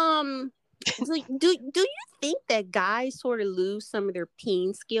 So do you think that guys sort of lose some of their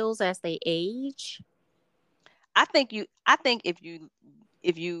peen skills as they age? I think if you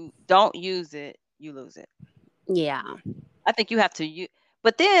don't use it, you lose it. Yeah. I think you have to use.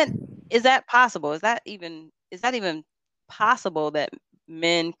 But then, is that possible? Is that even possible that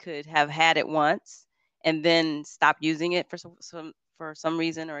men could have had it once and then stop using it for some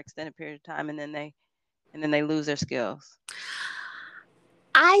reason or extended period of time, and then they lose their skills?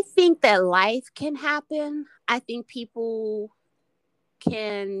 I think that life can happen. I think people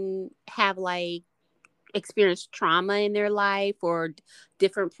can have like experienced trauma in their life or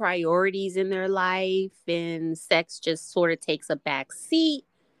different priorities in their life, and sex just sort of takes a back seat.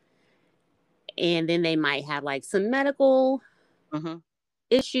 And then they might have like some medical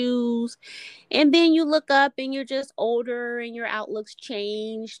issues. And then you look up and you're just older and your outlook's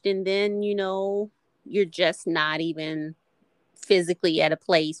changed. And then, you're just not even physically at a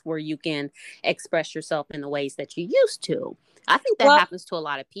place where you can express yourself in the ways that you used to. I think that happens to a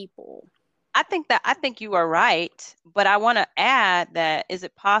lot of people. I think you are right, but I want to add that is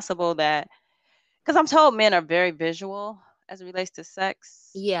it possible that, because I'm told men are very visual as it relates to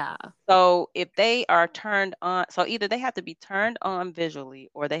sex. Yeah. So if they are turned on, so either they have to be turned on visually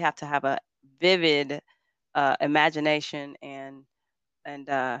or they have to have a vivid imagination and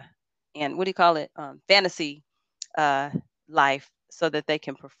what do you call it? Fantasy life so that they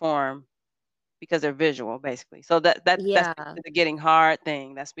can perform because they're visual, basically. So that speaks to the getting hard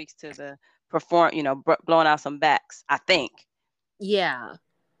thing. That speaks to the blowing out some backs, I think. Yeah.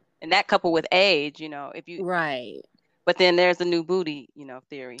 And that coupled with age, if you right. But then there's the new booty,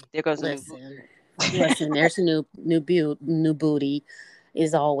 theory. There goes the new booty. Listen, there's a new booty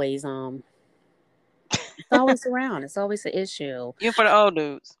is always it's always around. It's always an issue. Even for the old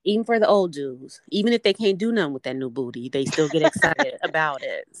dudes. Even for the old dudes. Even if they can't do nothing with that new booty, they still get excited about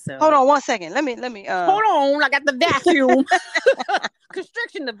it. So hold on 1 second. Let me hold on. I got the vacuum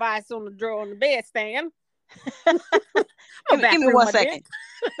constriction device on the drawer on the bed stand. give me 1 second.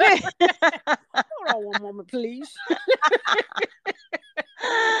 Hold on one moment, please.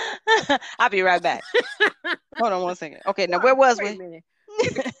 I'll be right back. Hold on 1 second. Okay, now where was we?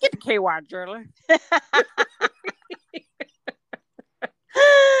 Get the KY journal.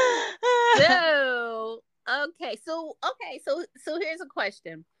 So here's a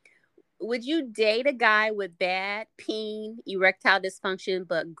question. Would you date a guy with bad peen, erectile dysfunction,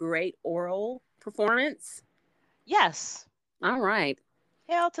 but great oral performance? Yes. All right.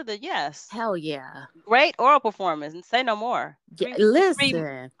 Hell to the yes. Hell yeah. Great oral performance, and say no more.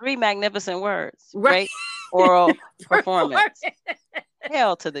 Listen. Three magnificent words. Right. Great oral performance.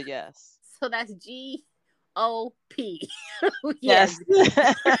 Hell to the yes. So that's GOP. Yes.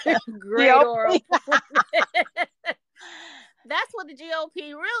 Great oral performance. That's what the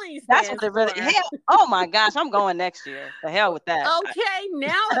GOP really stands That's what it really. Hell, oh my gosh, I'm going next year. The hell with that. Okay,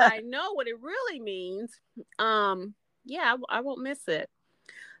 now I know what it really means. Yeah, I won't miss it.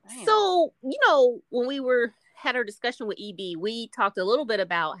 Damn. So, when we had our discussion with EB, we talked a little bit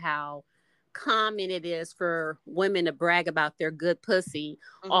about how common it is for women to brag about their good pussy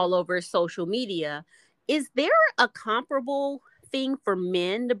all over social media. Is there a comparable thing for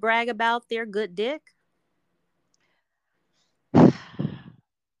men to brag about their good dick?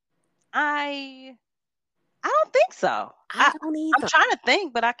 I don't think so. I don't either. I'm trying to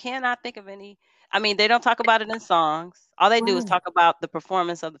think, but I cannot think of any. I mean, they don't talk about it in songs. All they do is talk about the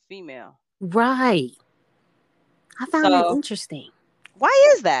performance of the female. Right. I found that interesting.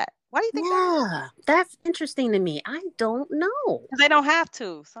 Why is that? Why do you think that? That's interesting to me. I don't know. Because they don't have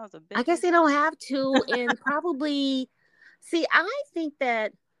to. Sons of bitches. I guess they don't have to. And probably, see, I think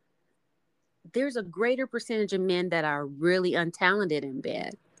that there's a greater percentage of men that are really untalented in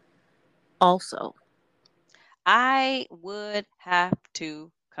bed. Also, I would have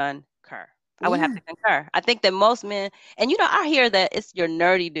to concur. I would have to concur. I think that most men, and I hear that it's your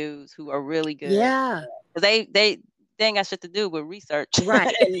nerdy dudes who are really good. Yeah. Because they ain't got shit to do with research.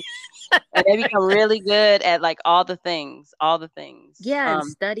 Right. And they become really good at like all the things. Yeah, and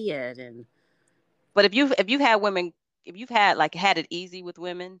study it. But if you've had women, if you've had it easy with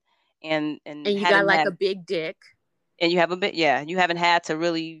women and you got like a big dick. And you have a bit, yeah, you haven't had to,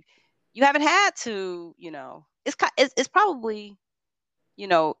 it's probably,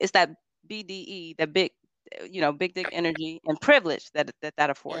 it's that BDE, that big, big dick energy and privilege that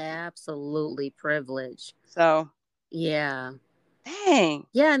affords you. Absolutely privilege. So, yeah. Dang.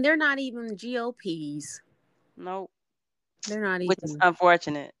 Yeah, and they're not even GOPs. Nope. They're not even. Which is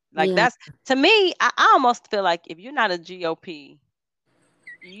unfortunate. Like that's, to me, I almost feel like if you're not a GOP,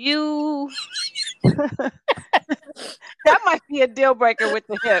 you that might be a deal breaker with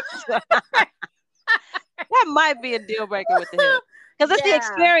the hips. That might be a deal breaker with the hips. Because it's the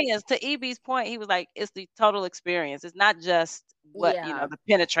experience. To EB's point, he was like, it's the total experience. It's not just what, the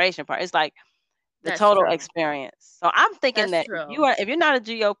penetration part. It's like the total experience. So I'm thinking that if you're not a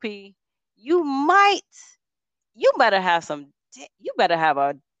GOP, you better have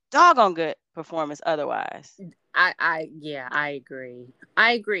a doggone good performance otherwise. I agree.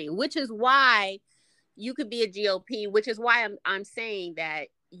 Which is why you could be a GOP, which is why I'm saying that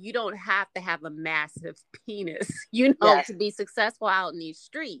you don't have to have a massive penis, to be successful out in these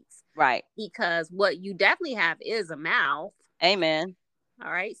streets. Right. Because what you definitely have is a mouth. Amen.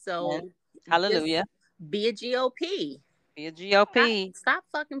 All right. So hallelujah. Be a GOP. Be a GOP. Stop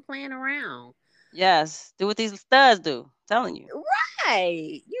fucking playing around. Yes. Do what these studs do. I'm telling you.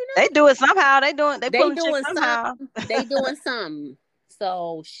 Right. They do it somehow. They pulling chicks somehow. They doing something.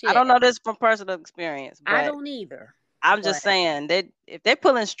 So shit. I don't know this from personal experience. But I don't either. I'm just saying if they're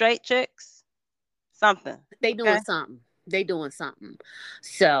pulling straight chicks, something. They doing something. They doing something.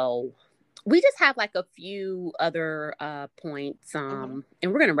 So we just have like a few other points. And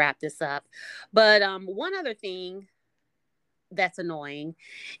we're gonna wrap this up. But one other thing that's annoying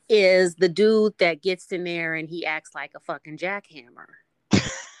is the dude that gets in there and he acts like a fucking jackhammer.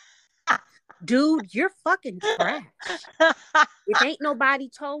 Dude, you're fucking trash. If ain't nobody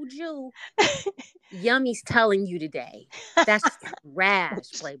told you, Yummy's telling you today. That's trash,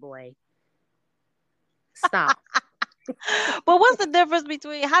 Playboy. Stop. But what's the difference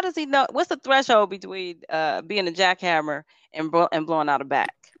between, how does he know, what's the threshold between being a jackhammer and blowing out a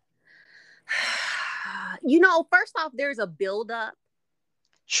back? First off, there's a buildup.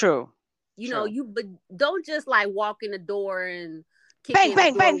 True. But don't just like walk in the door and kick bang,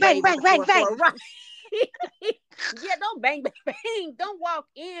 bang, bang, bang, bang, bang, bang. Right. Yeah, don't bang, bang, bang. Don't walk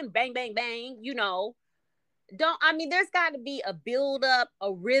in, bang, bang, bang. There's got to be a buildup,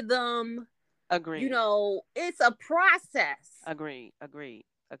 a rhythm. Agreed. It's a process. Agreed.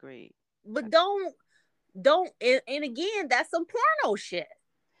 But don't, and again, that's some porno shit.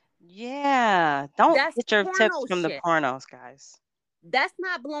 Yeah. Don't get your tips from the pornos, guys. That's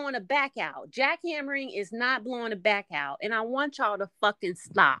not blowing a back out. Jackhammering is not blowing a back out. And I want y'all to fucking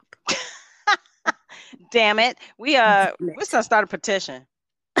stop. Damn it. We're gonna start a petition.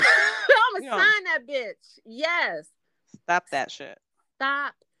 I'm gonna sign that bitch. Yes. Stop that shit.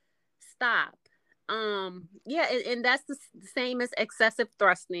 Stop. Yeah, and that's the same as excessive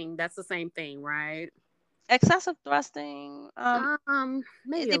thrusting. That's the same thing, right? Excessive thrusting.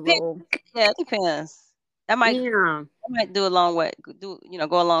 Maybe a little. Yeah, it depends. That might do a long way. Go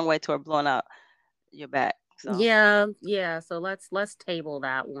a long way toward blowing out your back. So. Yeah. So let's table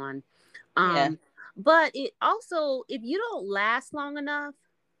that one. But it also, if you don't last long enough,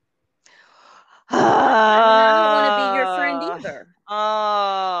 I don't want to be your friend either.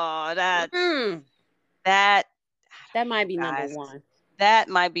 Oh, that might be number one. That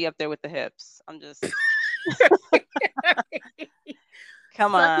might be up there with the hips. I'm just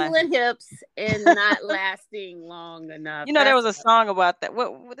come on. Succulent hips and not lasting long enough. There was a song about that.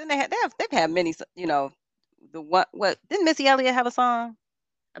 What didn't they have? They've had many. The what didn't Missy Elliott have a song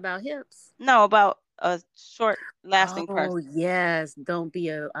about hips? No, about a short lasting person. Oh yes, don't be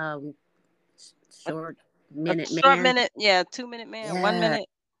a short minute man. Short minute, 2 minute man, 1 minute.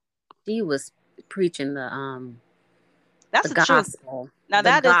 She was preaching the that's the gospel. Truth. Now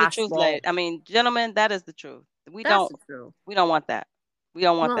that is the truth, lady. I mean, gentlemen, that is the truth. We don't want that. We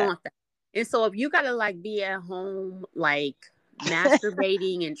don't want that. And so if you gotta like be at home like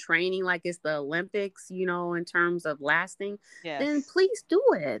masturbating and training like it's the Olympics, in terms of lasting, then please do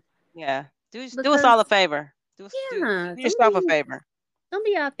it. Yeah. Do us all a favor. Do yourself a favor. Don't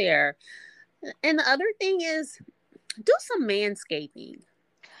be out there. And the other thing is, do some manscaping.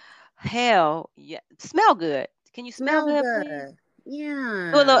 Hell yeah. Smell good. Can you smell good? Please?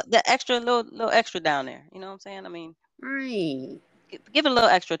 Yeah. Do a little, the extra, little extra down there. You know what I'm saying? I mean, Right. give it a little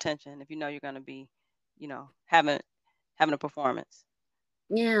extra attention if you know you're going to be, having a performance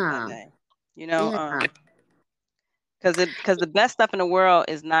that Yeah. day. You know, Yeah. because the best stuff in the world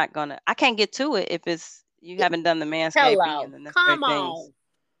is not gonna. I can't get to it if it's you haven't done the manscaping Hello. and the necessary Come things.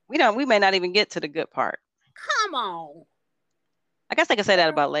 on. We may not even get to the good part. Come on. I guess I could say that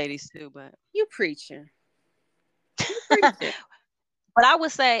about ladies too, but You preaching. You preaching. but I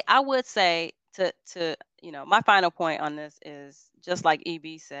would say to my final point on this is just like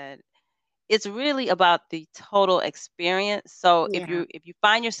EB said, it's really about the total experience. So if Yeah. you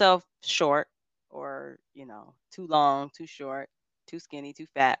find yourself short or too long, too short, too skinny, too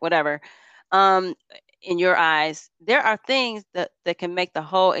fat, whatever, um, in your eyes, there are things that can make the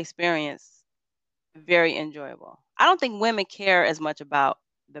whole experience very enjoyable. I don't think women care as much about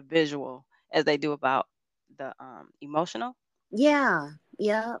the visual as they do about the emotional. Yeah.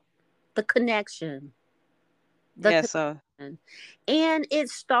 Yeah. The connection. The Yeah, so connection. And it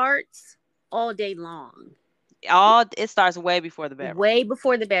starts all day long. all it starts way before the bedroom. Way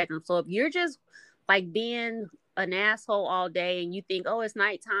before the bedroom. So if you're just like being an asshole all day and you think, oh, it's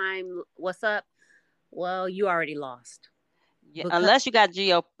nighttime, what's up? Well, you already lost. Yeah, Because unless you got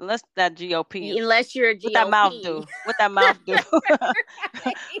unless that GOP is unless you're a what that mouth GOP. do? What that mouth do?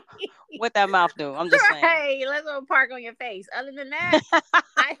 What that mouth do? I'm just saying. Right. Let's go park on your face. Other than that,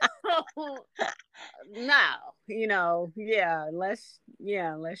 I don't no. Unless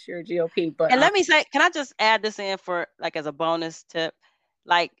you're a GOP. But And let me say, can I just add this in for like as a bonus tip?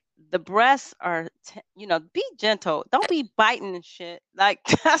 Like the breasts are, be gentle. Don't be biting and shit. Like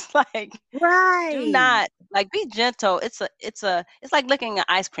that's like, do right. not like be gentle. It's like licking an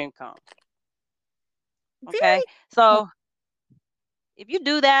ice cream cone. Okay, Very so if you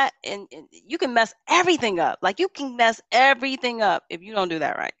do that, and you can mess everything up. Like you can mess everything up if you don't do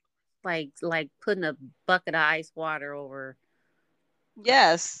that right. like putting a bucket of ice water over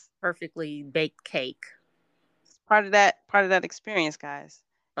Yes, perfectly baked cake. it's part of that experience, guys.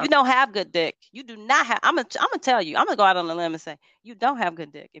 You Okay. don't have good dick. You do not have. I'm gonna tell you. I'm gonna go out on a limb and say you don't have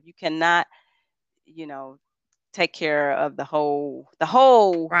good dick if you cannot, you know, take care of the whole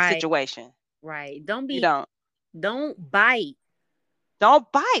Right. situation. Right. You don't. Don't bite.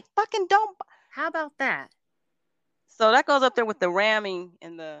 Don't bite. Fucking don't. How about that? So that goes up there with the ramming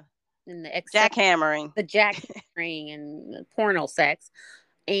and the And the excess, jackhammering. the jackhammering and the porno sex.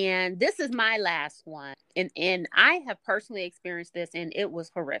 And this is my last one. And I have personally experienced this and it was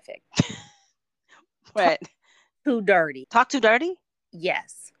horrific. Talk What? too dirty. Talk too dirty?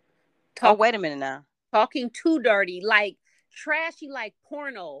 Yes. Oh, Talk wait a minute now. talking too dirty, like trashy like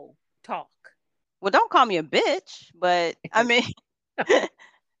porno talk. Well, don't call me a bitch, but I mean,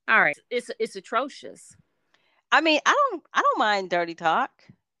 All right. It's atrocious. I don't mind dirty talk.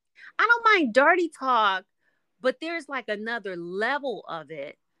 I don't mind dirty talk, but there's like another level of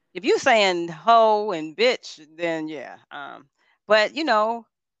it. If you saying hoe and bitch, then yeah. But the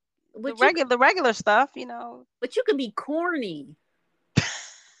But you regular the regular stuff. but you can be corny.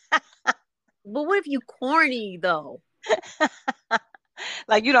 But what if you corny though?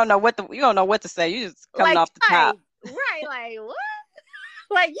 Like you don't know what to say. You just coming Like off the top. right, like what?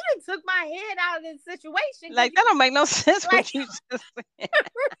 Like you done took my head out of this situation because Like that don't make no sense like what you just said.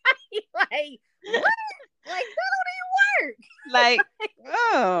 right, like what? Like that don't even work. Like,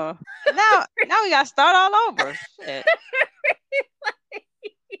 oh, now we gotta start all over. Shit.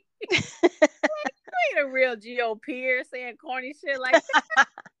 Ain't a real GOP saying corny shit like that.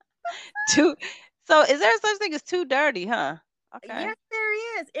 Too. So is there such thing as too dirty, huh? Okay. Yes,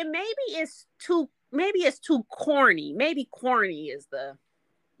 there is. And maybe it's too corny. Maybe corny is the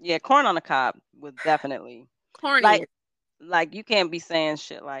Yeah, corn on the cob would definitely corny. like like you can't be saying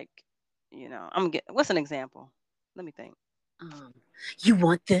shit like, what's an example? Let me think. Um, you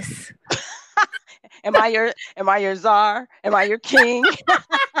want this? Am I your czar? Am I your king?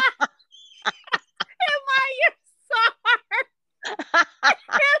 Am I your star? Am I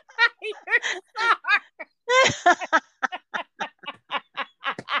your star?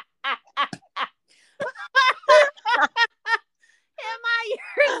 Am I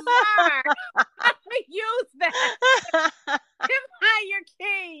your star? I'm gonna use that. Am I your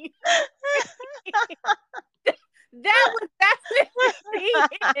king? That would definitely be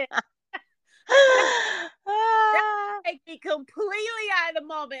it. That would take me completely out of the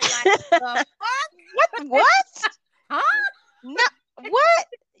moment. Like the fuck? What? Huh? No, what?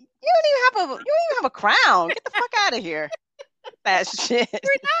 You don't even have a crown. Get the fuck out of here. That shit.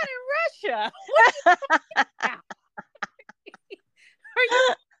 We're not in Russia. What are you talking about? Are you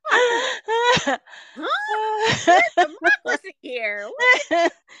huh? Where's democracy? Listen here. We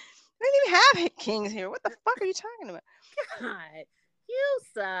didn't even have kings here. What the fuck are you talking about? God, you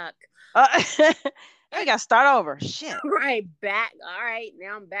suck. We got to start over. Shit. Right, back. All right,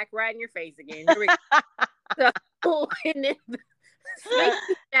 now I'm back right in your face again. Here we go. So, and then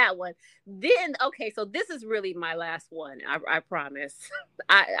that one. Then, okay, so this is really my last one. I promise.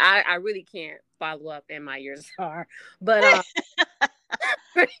 I really can't follow up, and my ears are. But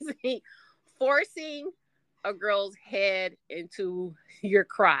forcing a girl's head into your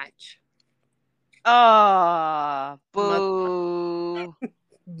crotch. Oh, boo.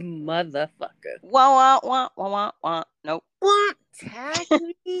 Motherfucker. Wah, wah, wah, wah, wah, wah. Nope.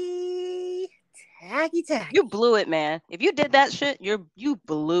 Tacky. You blew it, man. If you did that shit, you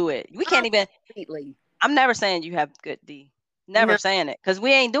blew it. We can't even. Completely. I'm never saying you have good D. Never saying it, because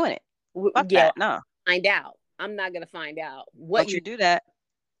we ain't doing it. Fuck that. No. Find out. I'm not gonna find out. Don't you do that?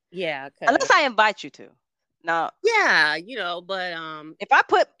 Yeah. Unless I invite you to. No. Yeah, but if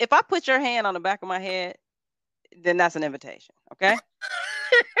I put your hand on the back of my head, then that's an invitation. Okay.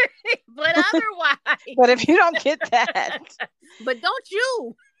 But otherwise. But if you don't get that. But don't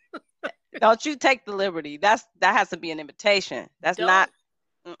you take the liberty. That has to be an invitation. That's not.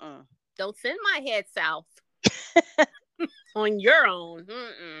 Don't send my head south on your own.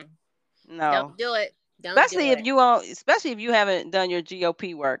 No. Don't do it. Especially if you haven't done your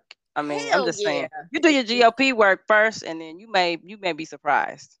GOP work. I mean, I'm just saying. You do your GOP work first, and then you may be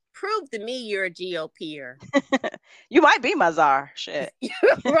surprised. Prove to me you're a GOPer. You might be my czar. Shit.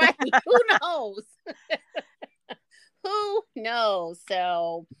 Right. Who knows? Who knows?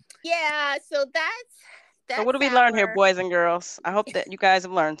 So yeah. So that's. So what do we learn here, boys and girls? I hope that you guys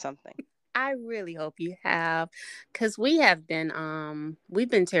have learned something. I really hope you have, because we have been we've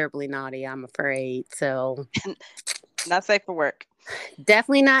been terribly naughty, I'm afraid. So not safe for work.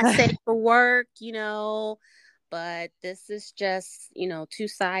 Definitely not safe for work, but this is just, two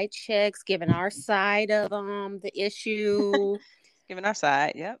side chicks giving our side of the issue. Giving our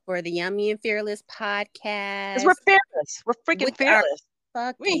side, yep. For the Yummy and Fearless podcast. Because we're fearless. We're freaking fearless.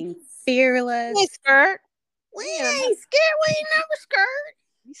 Fucking fearless. We ain't scared. We ain't scared. We ain't never scared.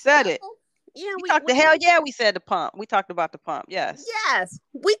 We said it. Yeah, we talked hell yeah, we said the pump. We talked about the pump, yes. Yes.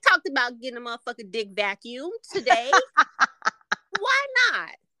 We talked about getting a motherfucking dick vacuum today. Why not?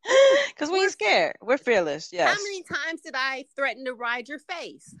 Because we ain't scared. We're fearless, yes. How many times did I threaten to ride your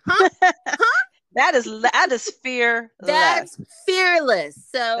face? Huh? That is fearless. That's fearless.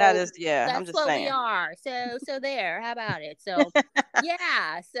 So that is, yeah. That's I'm just what saying. We are. So there. How about it? So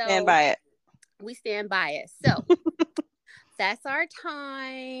yeah. So stand by it. We stand by it. So that's our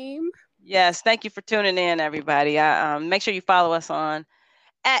time. Yes, thank you for tuning in, everybody. Make sure you follow us on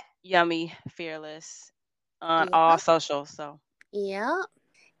 @YummyFearless on all socials. So yeah,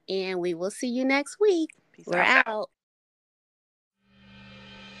 and we will see you next week. Peace We're out.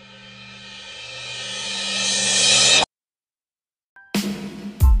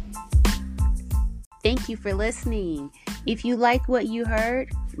 Thank you for listening. If you liked what you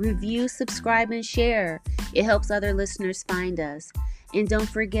heard, review, subscribe, and share. It helps other listeners find us. And don't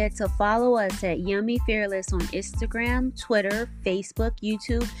forget to follow us at Yummy Fearless on Instagram, Twitter, Facebook,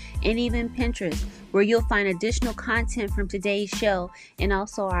 YouTube, and even Pinterest, where you'll find additional content from today's show and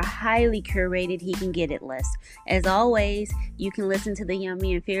also our highly curated He Can Get It list. As always, you can listen to the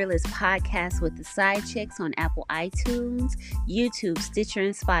Yummy and Fearless podcast with the Side Chicks on Apple iTunes, YouTube, Stitcher,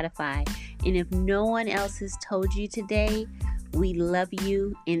 and Spotify. And if no one else has told you today, we love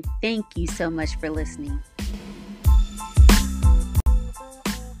you and thank you so much for listening.